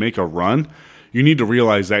postseason and make a run, you need to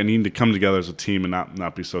realize that you need to come together as a team and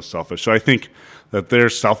not be so selfish. So I think that their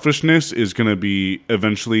selfishness is going to be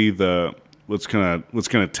eventually what's going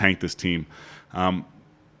to tank this team.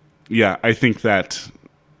 Yeah, I think that's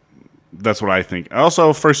what I think.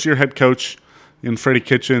 Also, first-year head coach in Freddie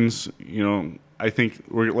Kitchens, I think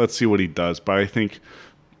let's see what he does. But I think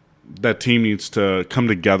that team needs to come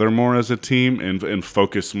together more as a team and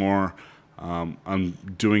focus more on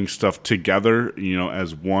doing stuff together,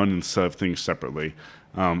 as one instead of things separately.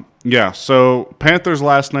 So Panthers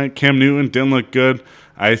last night, Cam Newton didn't look good.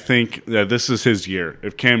 I think that this is his year.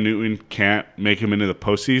 If Cam Newton can't make him into the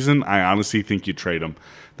postseason, I honestly think you trade him.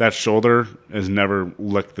 That shoulder has never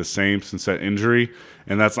looked the same since that injury,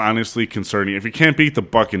 and that's honestly concerning. If you can't beat the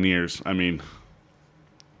Buccaneers, come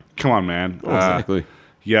on, man. Exactly.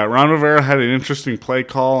 Ron Rivera had an interesting play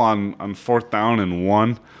call on 4th down and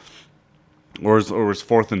 1 or it was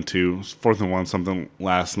 4th and 2, 4th and 1, something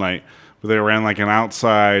last night. But they ran like an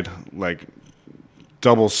outside, like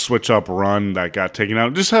double switch up run that got taken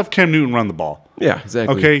out. Just have Cam Newton run the ball. Yeah,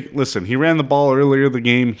 exactly. Okay, listen, he ran the ball earlier in the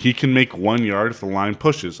game. He can make 1 yard if the line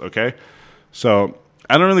pushes, okay? So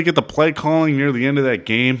I don't really get the play calling near the end of that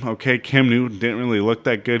game. Okay, Cam Newton didn't really look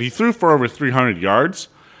that good. He threw for over 300 yards,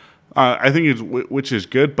 I think, which is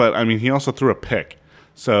good. But, I mean, he also threw a pick.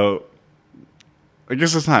 So I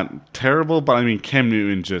guess it's not terrible, but, I mean, Cam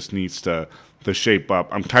Newton just needs to shape up.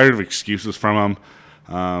 I'm tired of excuses from him.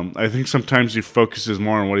 I think sometimes he focuses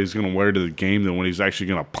more on what he's going to wear to the game than what he's actually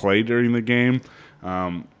going to play during the game.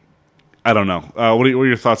 I don't know. What are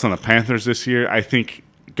your thoughts on the Panthers this year? I think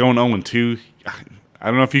going 0-2, I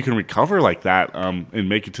don't know if you can recover like that and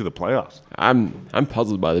make it to the playoffs. I'm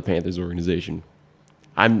puzzled by the Panthers organization.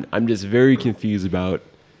 I'm just very confused about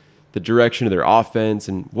the direction of their offense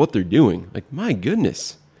and what they're doing. Like, my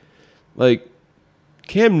goodness. Like,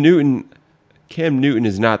 Cam Newton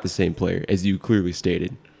is not the same player, as you clearly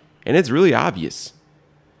stated. And it's really obvious.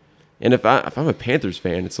 And if I'm a Panthers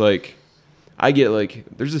fan, it's like, I get like,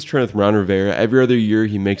 there's this trend with Ron Rivera. Every other year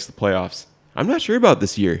he makes the playoffs. I'm not sure about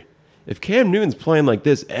this year. If Cam Newton's playing like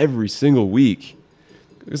this every single week,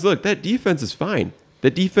 because look, that defense is fine.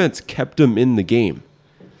 That defense kept him in the game.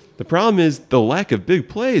 The problem is the lack of big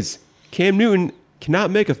plays. Cam Newton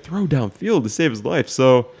cannot make a throw downfield to save his life.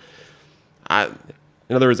 So, in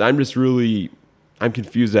other words, I'm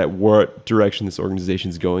confused at what direction this organization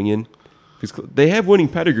is going in. Because they have winning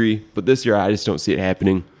pedigree, but this year I just don't see it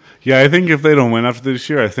happening. Yeah, I think if they don't win after this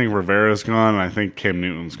year, I think Rivera's gone, and I think Cam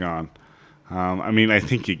Newton's gone. I mean, I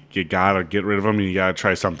think you got to get rid of him, and you got to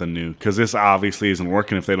try something new, because this obviously isn't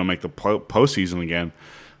working if they don't make the postseason again.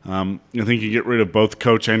 I think you get rid of both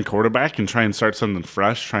coach and quarterback and try and start something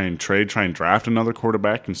fresh, try and draft another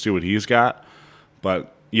quarterback and see what he's got.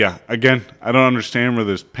 But, yeah, again, I don't understand where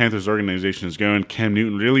this Panthers organization is going. Cam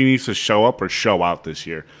Newton really needs to show up or show out this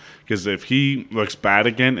year, because if he looks bad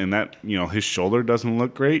again and that, his shoulder doesn't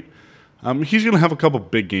look great, he's going to have a couple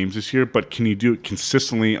big games this year, but can you do it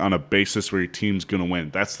consistently on a basis where your team's going to win?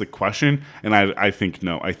 That's the question, and I think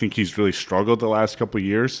no. I think he's really struggled the last couple of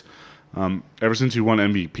years. Ever since he won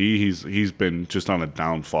MVP, he's been just on a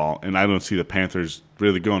downfall, and I don't see the Panthers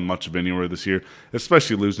really going much of anywhere this year,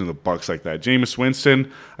 especially losing to the Bucs like that. Jameis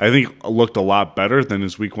Winston, I think, looked a lot better than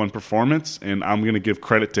his Week 1 performance, and I'm going to give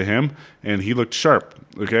credit to him, and he looked sharp.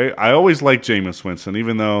 Okay, I always liked Jameis Winston,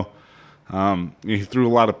 even though he threw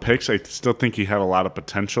a lot of picks. I still think he had a lot of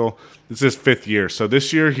potential. It's his 5th year, so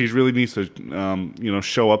this year he really needs to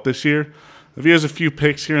show up this year. If he has a few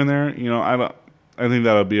picks here and there, I think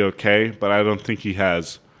that'll be okay, but I don't think he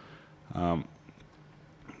has. I'm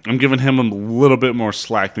giving him a little bit more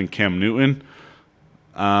slack than Cam Newton.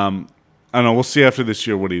 I don't know. We'll see after this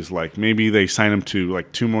year what he's like. Maybe they sign him to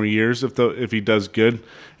like 2 more years if he does good, and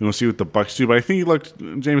we'll see what the Bucs do. But I think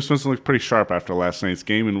Jameis Winston looked pretty sharp after last night's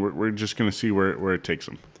game, and we're just going to see where it takes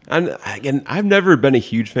him. And again, I've never been a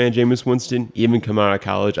huge fan of Jameis Winston, even coming out of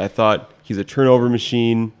college. I thought he's a turnover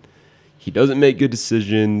machine. He doesn't make good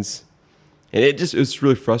decisions. And it's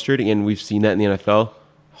really frustrating, and we've seen that in the NFL.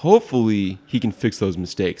 Hopefully, he can fix those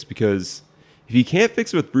mistakes, because if he can't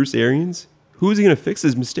fix it with Bruce Arians, who is he going to fix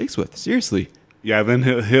his mistakes with? Seriously. Yeah, then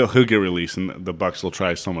he'll get released, and the Bucs will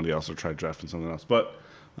try somebody else or try drafting something else. But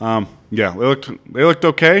yeah, they looked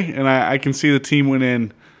okay, and I can see the team went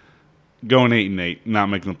in going 8-8, not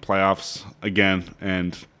making the playoffs again.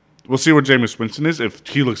 And we'll see where Jameis Winston is. If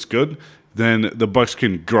he looks good, then the Bucs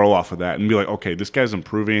can grow off of that and be like, okay, this guy's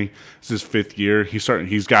improving. It's his 5th year.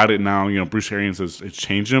 He's got it now. Bruce Arians has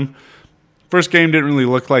changed him. First game didn't really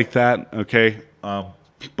look like that. Okay,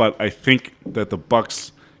 but I think that the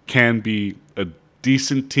Bucs can be a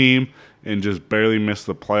decent team and just barely miss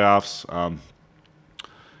the playoffs.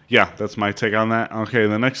 Yeah, that's my take on that. Okay,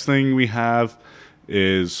 the next thing we have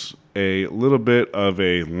is a little bit of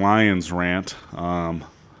a Lions rant.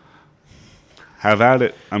 Have at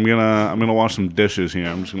it. I'm gonna wash some dishes here.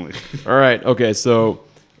 I'm just gonna. All right. Okay. So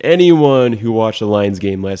anyone who watched the Lions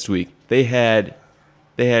game last week, they had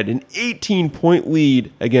an 18-point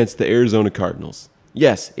lead against the Arizona Cardinals.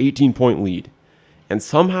 Yes, 18-point lead, and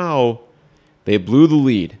somehow they blew the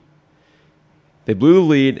lead. They blew the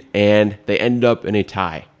lead, and they ended up in a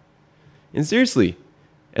tie. And seriously,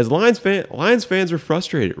 as Lions fans are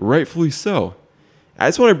frustrated, rightfully so. I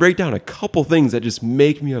just want to break down a couple things that just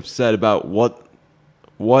make me upset about what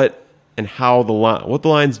and how what the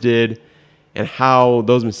Lions did, and how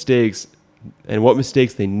those mistakes and what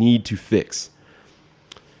mistakes they need to fix.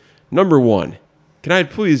 Number 1, can I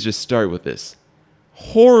please just start with this?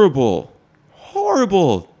 Horrible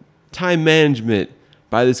time management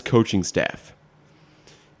by this coaching staff.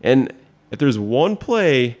 And if there's one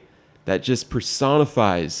play that just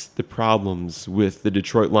personifies the problems with the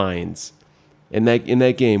Detroit Lions in that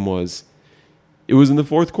game it was in the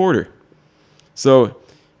fourth quarter. So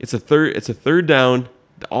it's a third down.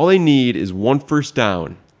 All they need is one first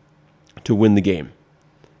down to win the game.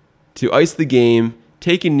 To ice the game,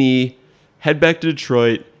 take a knee, head back to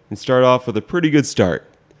Detroit, and start off with a pretty good start.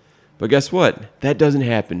 But guess what? That doesn't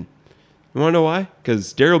happen. You want to know why?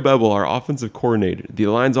 Because Darrell Bevell, our offensive coordinator, the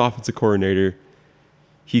Lions offensive coordinator,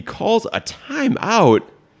 he calls a timeout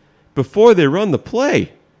before they run the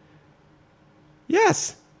play.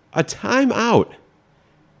 Yes, a timeout.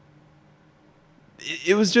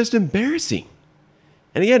 It was just embarrassing.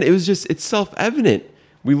 And again, it's self-evident.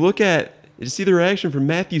 We look at to see the reaction from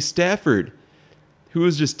Matthew Stafford, who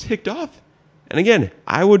was just ticked off. And again,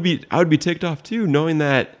 I would be ticked off too, knowing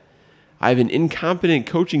that I have an incompetent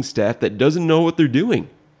coaching staff that doesn't know what they're doing.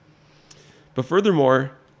 But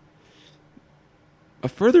furthermore,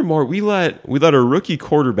 we let a rookie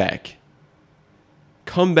quarterback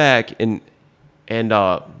come back and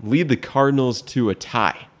lead the Cardinals to a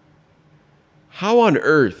tie. How on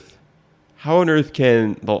earth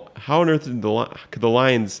could the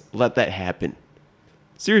Lions let that happen?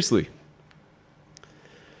 Seriously.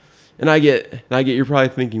 And I get you're probably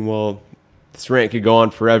thinking, well, this rant could go on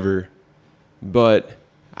forever, but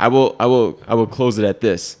I will close it at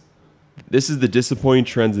this. This is the disappointing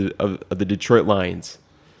trends of the Detroit Lions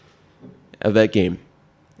of that game.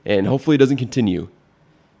 And hopefully it doesn't continue.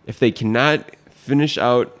 If they cannot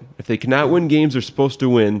win games they're supposed to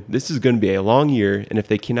win, this is going to be a long year. And if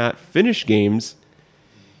they cannot finish games,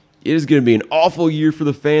 it is going to be an awful year for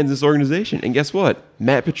the fans of this organization. And guess what?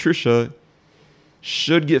 Matt Patricia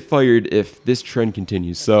should get fired if this trend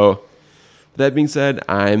continues. So, with that being said,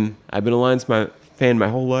 I've been a Lions fan my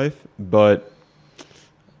whole life, but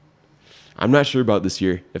I'm not sure about this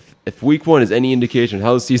year. If week 1 is any indication of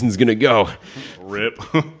how the season's going to go. Rip.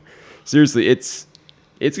 Seriously, it's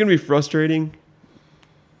going to be frustrating,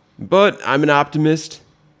 but I'm an optimist,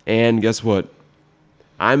 and guess what?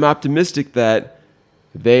 I'm optimistic that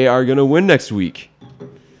they are going to win next week.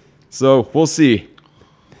 So, we'll see.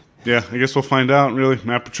 Yeah, I guess we'll find out, really.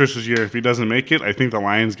 Matt Patricia's year, if he doesn't make it, I think the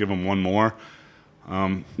Lions give him one more,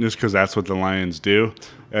 just because that's what the Lions do.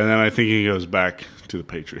 And then I think he goes back to the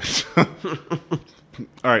Patriots. All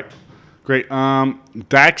right, great.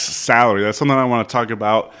 Dak's salary, that's something I want to talk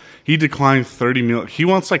about. He declined $30 million. He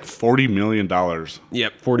wants like $40 million.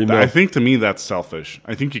 Yep, $40 million. I think to me that's selfish.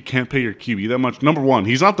 I think you can't pay your QB that much. Number one,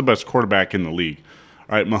 he's not the best quarterback in the league.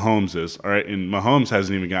 All right, Mahomes is. All right, and Mahomes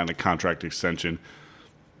hasn't even gotten a contract extension.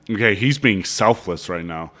 Okay, he's being selfless right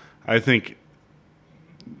now. I think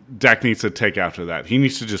Dak needs to take after that. He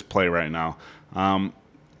needs to just play right now.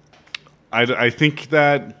 I think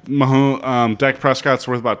that Dak Prescott's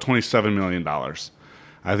worth about $27 million.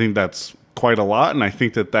 I think that's quite a lot, and I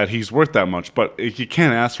think that he's worth that much. But you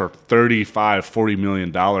can't ask for $40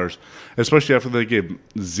 million, especially after they gave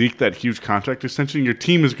Zeke that huge contract extension. Your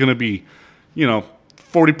team is going to be,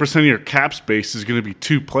 40% of your cap space is going to be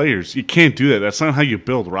 2 players. You can't do that. That's not how you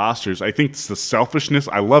build rosters. I think it's the selfishness.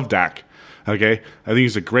 I love Dak, okay? I think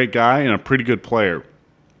he's a great guy and a pretty good player.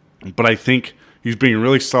 But I think he's being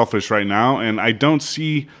really selfish right now, and I don't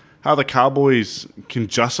see how the Cowboys can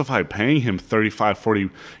justify paying him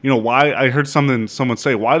 $35, $40. Why? I heard someone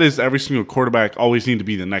say, why does every single quarterback always need to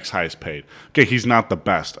be the next highest paid? Okay, he's not the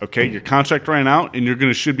best, okay? Your contract ran out,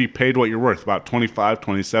 and should be paid what you're worth, about $25,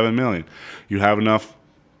 $27 million. You have enough,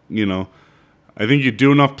 I think you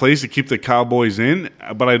do enough plays to keep the Cowboys in,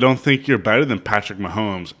 but I don't think you're better than Patrick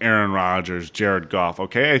Mahomes, Aaron Rodgers, Jared Goff,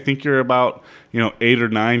 okay? I think you're about, 8 or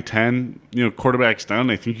 9, 10, quarterbacks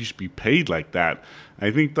down. I think you should be paid like that. I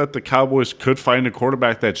think that the Cowboys could find a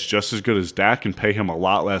quarterback that's just as good as Dak and pay him a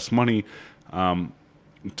lot less money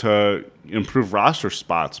to improve roster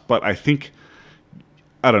spots. But I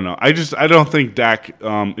don't know. I don't think Dak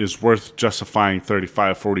is worth justifying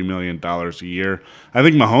 $35-40 million a year. I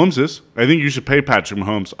think Mahomes is. I think you should pay Patrick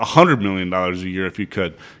Mahomes $100 million a year if you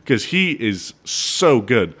could, because he is so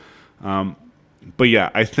good. But yeah,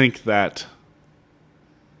 I think that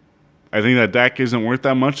Dak isn't worth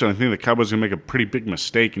that much, and I think the Cowboys are going to make a pretty big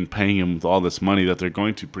mistake in paying him with all this money that they're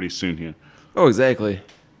going to pretty soon here. Oh, exactly.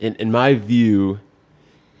 In my view,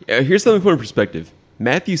 here's something to put in perspective.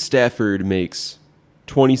 Matthew Stafford makes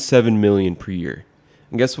 $27 million per year.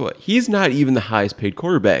 And guess what? He's not even the highest paid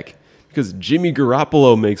quarterback because Jimmy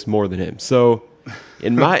Garoppolo makes more than him. So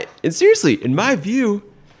in my view,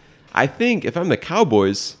 I think if I'm the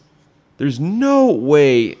Cowboys, there's no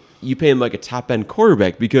way you pay him like a top end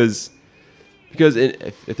quarterback because Because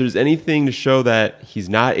if there's anything to show that he's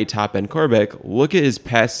not a top-end quarterback, look at his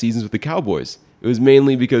past seasons with the Cowboys. It was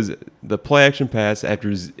mainly because the play-action pass after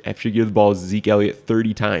you give the ball to Zeke Elliott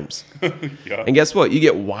 30 times. Yeah. And guess what? You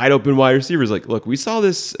get wide-open wide receivers. Like, look, we saw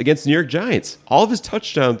this against the New York Giants. All of his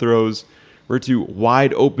touchdown throws were to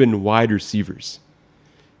wide-open wide receivers.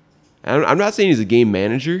 I'm not saying he's a game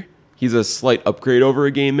manager. He's a slight upgrade over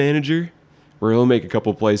a game manager where he'll make a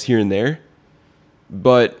couple plays here and there.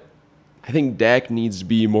 But I think Dak needs to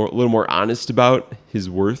be a little more honest about his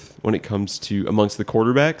worth when it comes to amongst the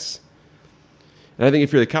quarterbacks. And I think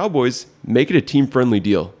if you're the Cowboys, make it a team-friendly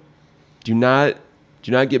deal. Do not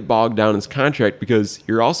get bogged down in his contract because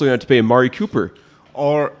you're also going to have to pay Amari Cooper.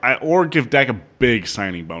 Or give Dak a big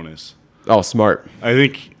signing bonus. Oh, smart. I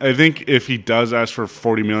think if he does ask for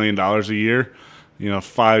 $40 million a year,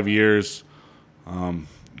 5 years,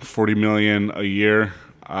 $40 million a year,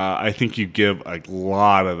 I think you give a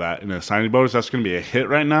lot of that in a signing bonus. That's going to be a hit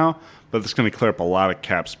right now, but it's going to clear up a lot of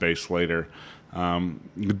cap space later.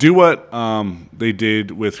 Do what they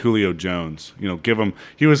did with Julio Jones. Give him.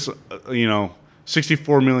 He was,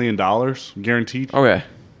 $64 million guaranteed. Okay.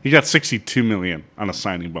 He got $62 million on a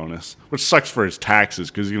signing bonus, which sucks for his taxes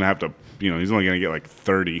because he's gonna have to. He's only gonna get like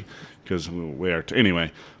 30 because we are.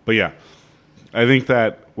 Anyway, but yeah, I think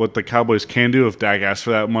that what the Cowboys can do if Dak asks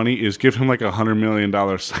for that money is give him like $100 million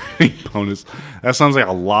signing bonus. That sounds like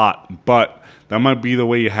a lot, but that might be the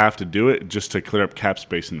way you have to do it just to clear up cap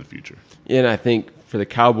space in the future. And I think for the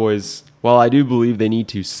Cowboys, while I do believe they need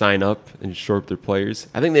to sign up and shore up their players,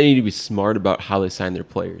 I think they need to be smart about how they sign their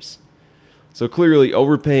players. So clearly,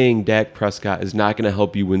 overpaying Dak Prescott is not going to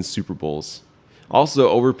help you win Super Bowls. Also,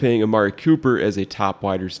 overpaying Amari Cooper as a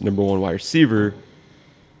number one wide receiver.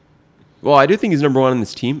 Well, I do think he's number one on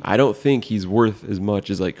this team. I don't think he's worth as much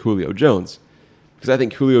as like Julio Jones, because I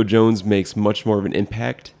think Julio Jones makes much more of an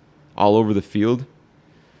impact all over the field.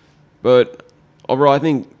 But overall, I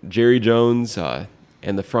think Jerry Jones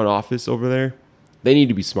and the front office over there, they need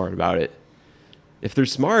to be smart about it. If they're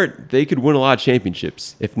smart, they could win a lot of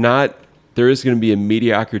championships. If not, there is going to be a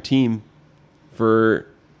mediocre team for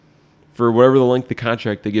whatever the length of the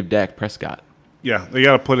contract they give Dak Prescott. Yeah, they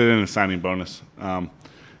got to put it in a signing bonus.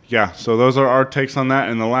 So those are our takes on that.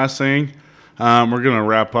 And the last thing we're going to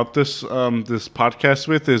wrap up this podcast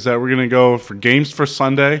with is that we're going to go for games for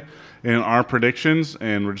Sunday in our predictions,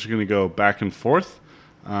 and we're just going to go back and forth.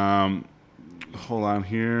 Hold on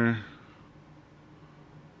here.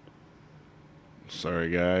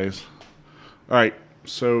 Sorry, guys. All right,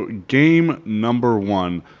 so game number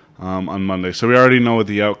 1 on Monday. So we already know what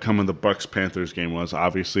the outcome of the Bucs-Panthers game was,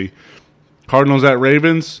 obviously. Cardinals at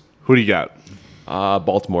Ravens. Who do you got?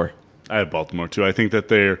 Baltimore. I have Baltimore, too. I think that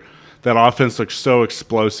that offense looks so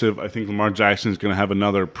explosive. I think Lamar Jackson is going to have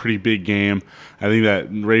another pretty big game. I think that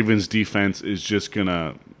Ravens defense is just going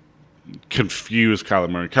to confuse Kyler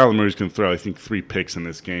Murray. Kyler Murray's going to throw, I think, 3 picks in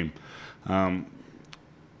this game. I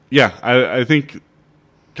think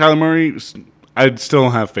Kyler Murray, I'd still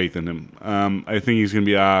have faith in him. I think he's going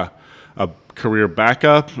to be a career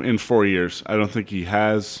backup in 4 years. I don't think he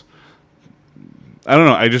has. I don't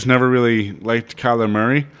know. I just never really liked Kyler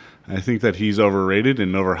Murray. I think that he's overrated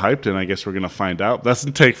and overhyped, and I guess we're going to find out. That's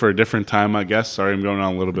the take for a different time, I guess. Sorry, I'm going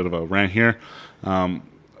on a little bit of a rant here.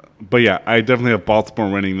 But yeah, I definitely have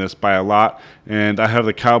Baltimore winning this by a lot, and I have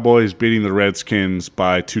the Cowboys beating the Redskins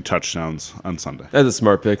by 2 touchdowns on Sunday. That's a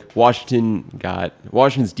smart pick.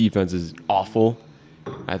 Washington's defense is awful.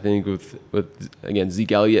 I think with again,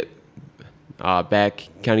 Zeke Elliott back,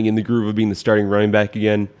 counting in the groove of being the starting running back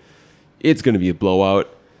again, it's going to be a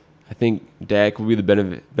blowout. I think Dak will be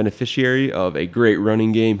the beneficiary of a great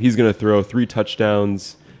running game. He's going to throw 3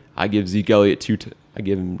 touchdowns. I give Zeke Elliott I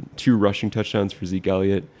give him 2 rushing touchdowns for Zeke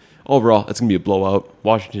Elliott. Overall, it's going to be a blowout.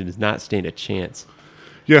 Washington does not stand a chance.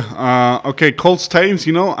 Yeah. Okay, Colts-Titans.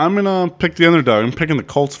 I'm going to pick the underdog. I'm picking the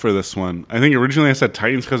Colts for this one. I think originally I said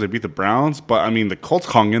Titans because they beat the Browns, but, the Colts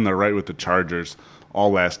hung in there right with the Chargers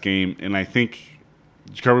all last game, and I think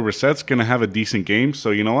Jacoby Brissett's going to have a decent game,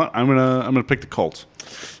 so you know what? I'm gonna pick the Colts.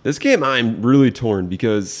 This game I'm really torn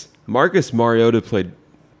because Marcus Mariota played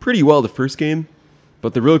pretty well the first game,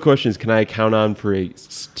 but the real question is, can I count on for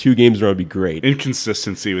 2 games in a row? Would be great.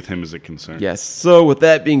 Inconsistency with him is a concern. Yes. So with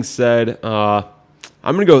that being said, I'm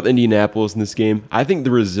gonna go with Indianapolis in this game. I think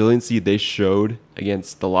the resiliency they showed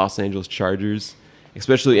against the Los Angeles Chargers,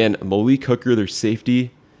 especially and Malik Hooker, their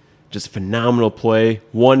safety, just phenomenal play,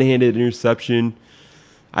 one-handed interception.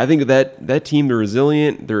 I think that team, they're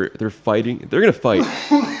resilient. They're fighting. They're gonna fight.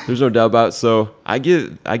 There's no doubt about it. So I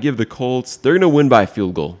give the Colts. They're gonna win by a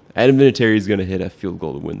field goal. Adam Vinatieri is gonna hit a field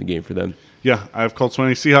goal to win the game for them. Yeah, I have Colts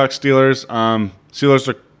winning. Seahawks, Steelers. Steelers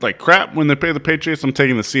are like crap when they play the Patriots. I'm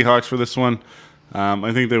taking the Seahawks for this one.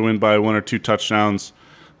 I think they win by 1 or 2 touchdowns.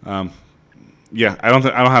 I don't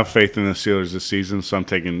have faith in the Steelers this season, so I'm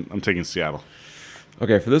taking Seattle.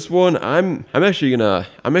 Okay, for this one, I'm actually gonna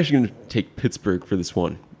take Pittsburgh for this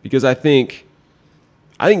one because I think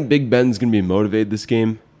Big Ben's gonna be motivated this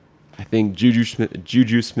game. I think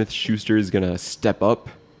Juju Smith-Schuster is gonna step up.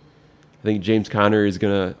 I think James Conner is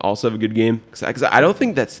gonna also have a good game because I don't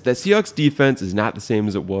think that Seahawks defense is not the same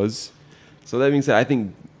as it was. So that being said, I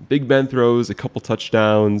think Big Ben throws a couple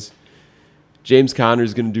touchdowns. James Conner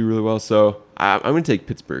is gonna do really well. So I'm gonna take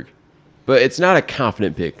Pittsburgh. But it's not a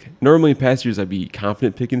confident pick. Normally in past years, I'd be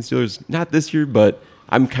confident picking the Steelers. Not this year, but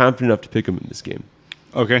I'm confident enough to pick them in this game.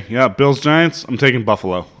 Okay, yeah, Bills-Giants, I'm taking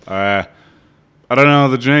Buffalo. I don't know,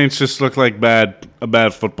 the Giants just look like a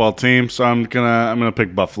bad football team, so I'm gonna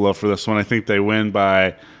pick Buffalo for this one. I think they win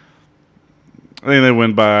by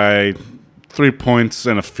 3 points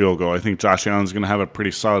and a field goal. I think Josh Allen's gonna have a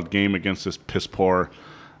pretty solid game against this piss poor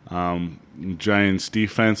Giants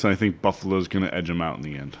defense, and I think Buffalo's gonna edge them out in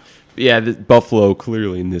the end. Yeah, Buffalo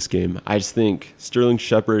clearly in this game. I just think Sterling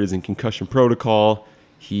Shepard is in concussion protocol.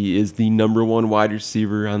 He is the number 1 wide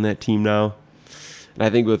receiver on that team now. And I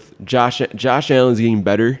think with Josh Allen's getting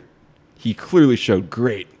better. He clearly showed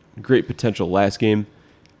great potential last game.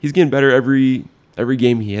 He's getting better every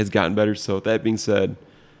game. He has gotten better. So with that being said,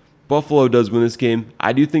 Buffalo does win this game.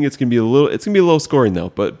 I do think it's gonna be a low scoring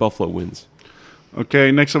though, but Buffalo wins.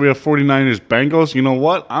 Okay, next up we have 49ers Bengals. You know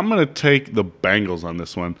what? I'm gonna take the Bengals on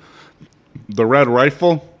this one. The Red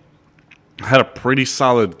Rifle had a pretty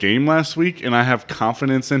solid game last week, and I have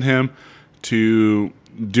confidence in him to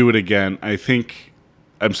do it again. I think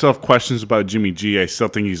I still have questions about Jimmy G. I still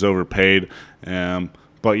think he's overpaid.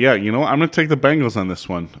 But yeah, you know what? I'm going to take the Bengals on this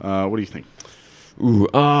one. What do you think? You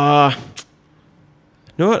know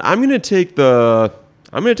what? I'm going to take the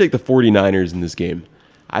 49ers in this game.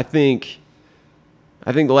 I think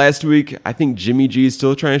last week, Jimmy G is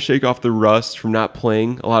still trying to shake off the rust from not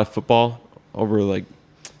playing a lot of football over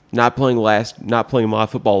not playing a lot of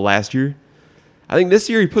football last year. I think this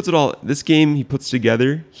year this game he puts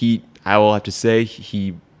together. I will have to say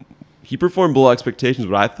he performed below expectations,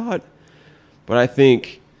 what I thought. But I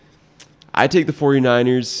think I take the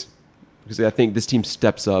 49ers because I think this team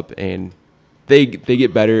steps up and they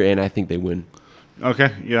get better, and I think they win.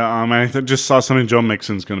 Okay, yeah. I just saw something. Joe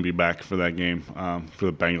Mixon's going to be back for that game for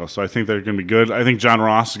the Bengals, so I think they're going to be good. I think John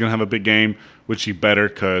Ross is going to have a big game, which he better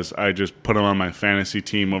because I just put him on my fantasy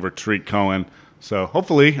team over Tariq Cohen. So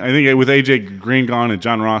hopefully, I think with AJ Green gone and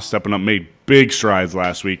John Ross stepping up, made big strides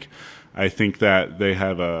last week. I think that they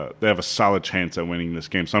have a solid chance at winning this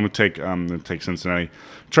game. So I'm going to take Cincinnati.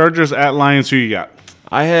 Chargers at Lions. Who you got?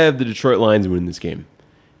 I have the Detroit Lions winning this game.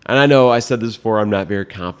 And I know I said this before, I'm not very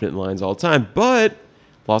confident in Lions all the time, but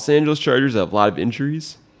Los Angeles Chargers have a lot of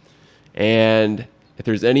injuries. And if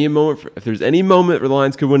there's any moment where the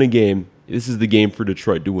Lions could win a game, this is the game for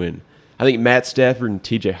Detroit to win. I think Matt Stafford and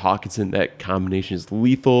TJ Hawkinson, that combination is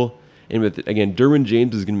lethal. And with, again, Derwin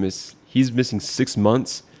James is going to he's missing 6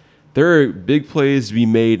 months. There are big plays to be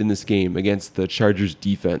made in this game against the Chargers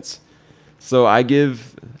defense. So I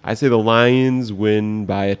say the Lions win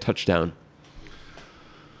by a touchdown.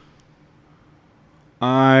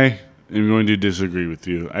 I am going to disagree with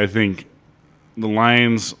you. I think the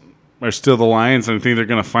Lions are still the Lions, and I think they're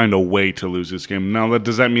going to find a way to lose this game. Now,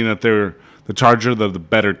 does that mean that they're the Chargers, the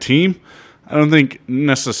better team? I don't think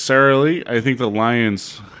necessarily. I think the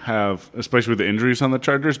Lions have, especially with the injuries on the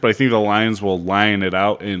Chargers, but I think the Lions will line it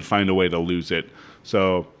out and find a way to lose it.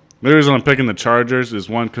 So the reason I'm picking the Chargers is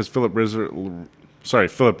one, because Philip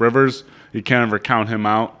Rivers, you can't ever count him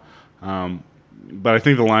out. But I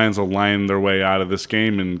think the Lions will line their way out of this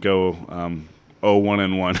game and go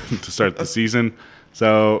 0-1-1 to start the season.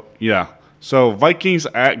 So, yeah. So, Vikings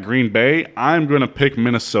at Green Bay. I'm going to pick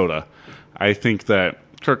Minnesota. I think that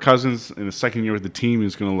Kirk Cousins in his second year with the team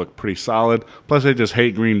is going to look pretty solid. Plus, I just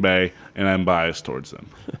hate Green Bay, and I'm biased towards them.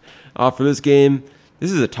 For this game,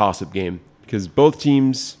 this is a toss-up game because both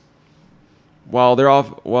teams,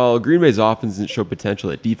 while Green Bay's offense didn't show potential,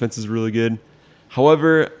 that defense is really good.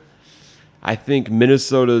 However, I think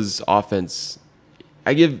Minnesota's offense,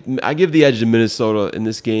 I give the edge to Minnesota in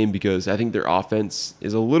this game because I think their offense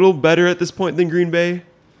is a little better at this point than Green Bay.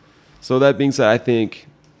 So that being said, I think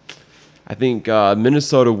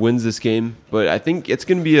Minnesota wins this game, but I think it's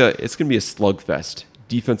gonna be a slugfest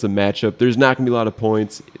defensive matchup. There's not gonna be a lot of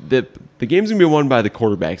points. The game's gonna be won by the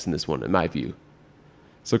quarterbacks in this one, in my view.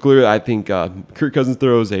 So clearly, I think Kirk Cousins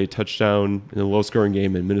throws a touchdown in a low-scoring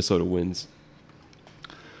game, and Minnesota wins.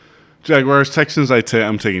 Jaguars, Texans,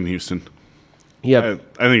 I'm taking Houston. Yeah,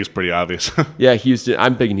 I think it's pretty obvious. yeah, Houston.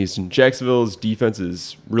 I'm picking Houston. Jacksonville's defense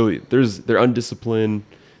is really they're undisciplined.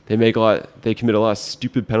 They commit a lot of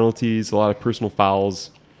stupid penalties, a lot of personal fouls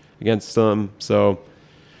against them. So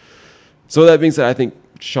that being said, I think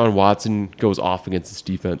Sean Watson goes off against this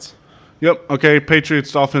defense. Yep. Okay.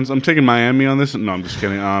 Patriots, Dolphins. I'm taking Miami on this. No, I'm just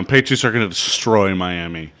kidding. Patriots are going to destroy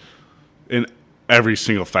Miami in every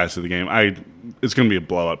single facet of the game. It's going to be a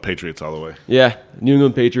blowout. Patriots all the way. Yeah, New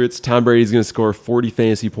England Patriots. Tom Brady's going to score 40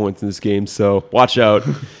 fantasy points in this game, so watch out.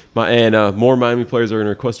 More Miami players are going to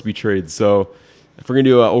request to be traded. So if we're going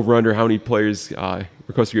to do over-under how many players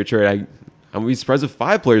request to get traded, I'm going to be surprised if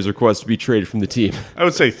 5 players request to be traded from the team. I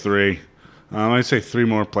would say 3. I'd say 3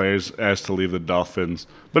 more players asked to leave the Dolphins.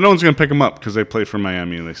 But no one's going to pick them up because they play for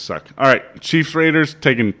Miami and they suck. All right, Chiefs, Raiders,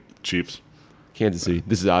 taking Chiefs. Kansas City.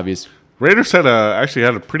 This is obvious. Raiders actually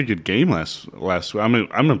had a pretty good game last week. I mean,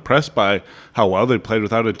 I'm impressed by how well they played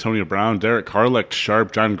without Antonio Brown. Derek Carr looked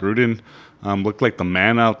sharp. John Gruden looked like the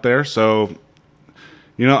man out there. So,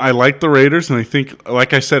 I like the Raiders, and I think,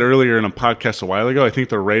 like I said earlier in a podcast a while ago, I think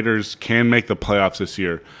the Raiders can make the playoffs this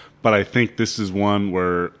year. But I think this is one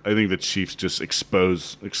where I think the Chiefs just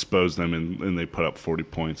expose them and they put up 40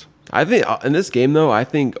 points. I think in this game, though, I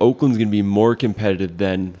think Oakland's going to be more competitive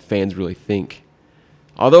than fans really think.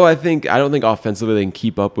 Although I don't think offensively they can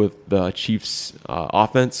keep up with the Chiefs'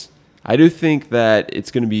 offense. I do think that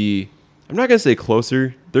it's going to be, I'm not going to say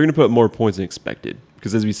closer. They're going to put up more points than expected.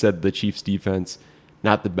 Because as we said, the Chiefs' defense,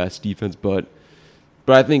 not the best defense, but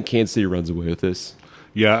I think Kansas City runs away with this.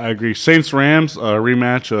 Yeah, I agree. Saints-Rams, a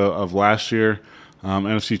rematch of last year,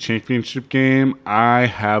 NFC Championship game. I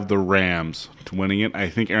have the Rams to winning it. I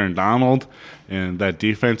think Aaron Donald and that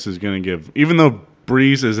defense is going to give, even though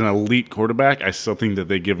Breeze is an elite quarterback, I still think that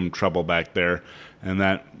they give him trouble back there. And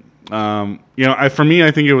that, for me,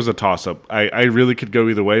 I think it was a toss-up. I really could go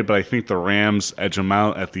either way, but I think the Rams edge them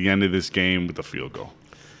out at the end of this game with a field goal.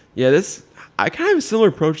 Yeah, I kind of have a similar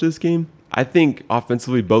approach to this game. I think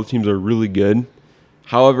offensively both teams are really good.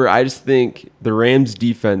 However, I just think the Rams'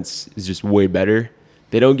 defense is just way better.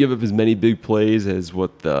 They don't give up as many big plays as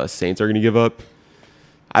what the Saints are going to give up.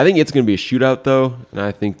 I think it's going to be a shootout, though, and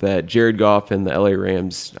I think that Jared Goff and the LA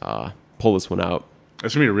Rams pull this one out.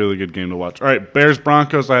 It's going to be a really good game to watch. All right,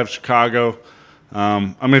 Bears-Broncos, I have Chicago.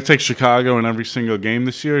 I'm going to take Chicago in every single game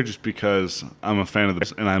this year just because I'm a fan of the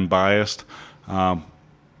Bears and I'm biased.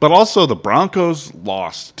 But also the Broncos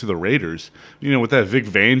lost to the Raiders. With that Vic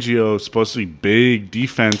Fangio supposedly big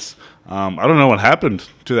defense, I don't know what happened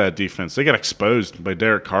to that defense. They got exposed by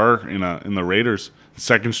Derek Carr in the Raiders,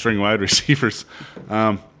 second-string wide receivers.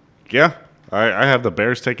 I have the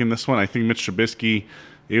Bears taking this one. I think Mitch Trubisky,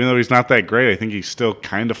 even though he's not that great, I think he still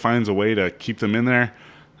kind of finds a way to keep them in there.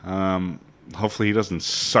 Hopefully he doesn't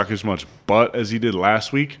suck as much butt as he did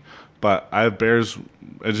last week. But I have Bears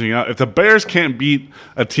edging out. If the Bears can't beat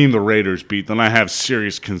a team the Raiders beat, then I have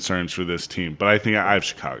serious concerns for this team. But I think I have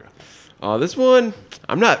Chicago. This one,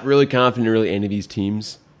 I'm not really confident in really any of these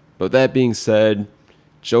teams. But that being said,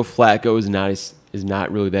 Joe Flacco is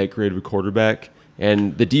not really that great of a quarterback.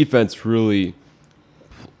 And the defense really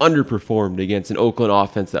underperformed against an Oakland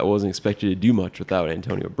offense that wasn't expected to do much without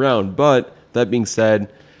Antonio Brown. But that being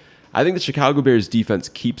said, I think the Chicago Bears defense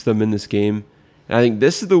keeps them in this game. And I think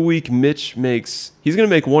this is the week he's going to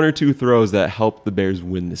make 1 or 2 throws that help the Bears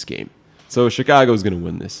win this game. So Chicago's going to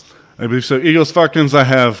win this. I believe so. Eagles-Falcons, I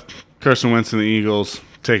have Carson Wentz and the Eagles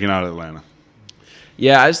taking out Atlanta.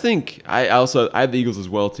 Yeah, I just think I have the Eagles as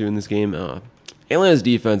well, too, in this game. Atlanta's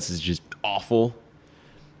defense is just awful.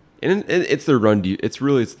 And it's their run it's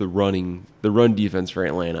the run defense for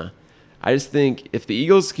Atlanta. I just think if the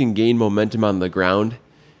Eagles can gain momentum on the ground,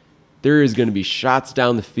 there is going to be shots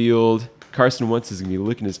down the field. Carson Wentz is going to be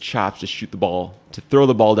licking his chops to throw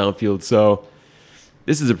the ball downfield. So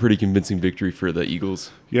this is a pretty convincing victory for the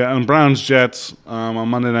Eagles. Yeah, and Browns-Jets on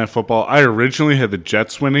Monday Night Football. I originally had the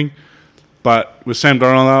Jets winning, but with Sam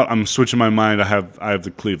Darnold out, I'm switching my mind. I have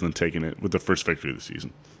the Cleveland taking it with the first victory of the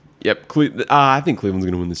season. Yep, I think Cleveland's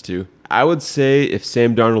going to win this too. I would say if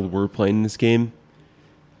Sam Darnold were playing in this game,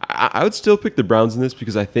 I would still pick the Browns in this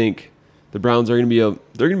because I think the Browns are going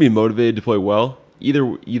to be motivated to play well.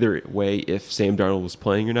 Either way, if Sam Darnold was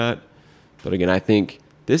playing or not. But again, I think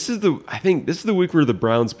this is the week where the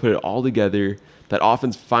Browns put it all together. That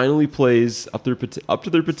offense finally plays up to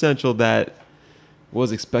their potential that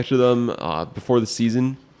was expected of them before the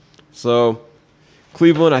season. So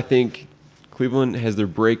Cleveland, I think Cleveland has their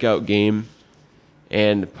breakout game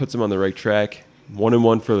and puts them on the right track.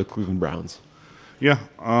 1-1 for the Cleveland Browns. Yeah,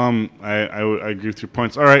 I agree with your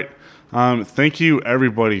points. All right. Thank you,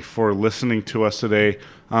 everybody, for listening to us today.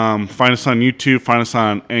 Find us on YouTube. Find us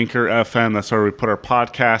on Anchor FM. That's where we put our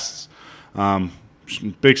podcasts.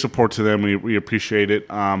 Big support to them. We appreciate it.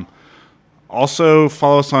 Also,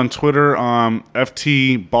 follow us on Twitter,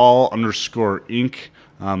 FTBall_Inc.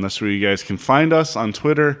 That's where you guys can find us on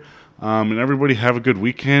Twitter. And everybody have a good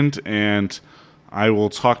weekend, and I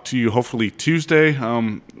will talk to you hopefully Tuesday.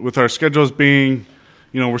 With our schedules being,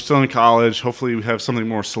 we're still in college. Hopefully we have something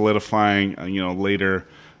more solidifying, later.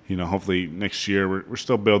 Hopefully next year. We're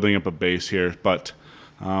still building up a base here, but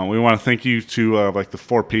we want to thank you to the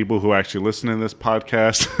 4 people who actually listen to this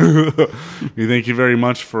podcast. We thank you very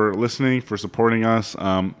much for listening, for supporting us.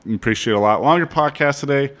 We appreciate a lot longer podcast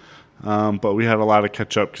today, but we had a lot to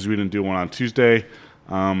catch up because we didn't do one on Tuesday.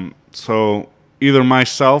 So either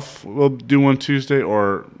myself will do one Tuesday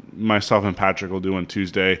or myself and Patrick will do one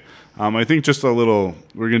Tuesday. I think just we're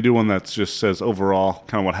going to do one that just says overall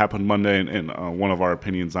kind of what happened Monday and one of our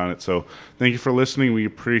opinions on it. So thank you for listening. We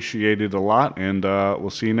appreciate it a lot, and we'll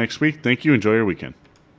see you next week. Thank you. Enjoy your weekend.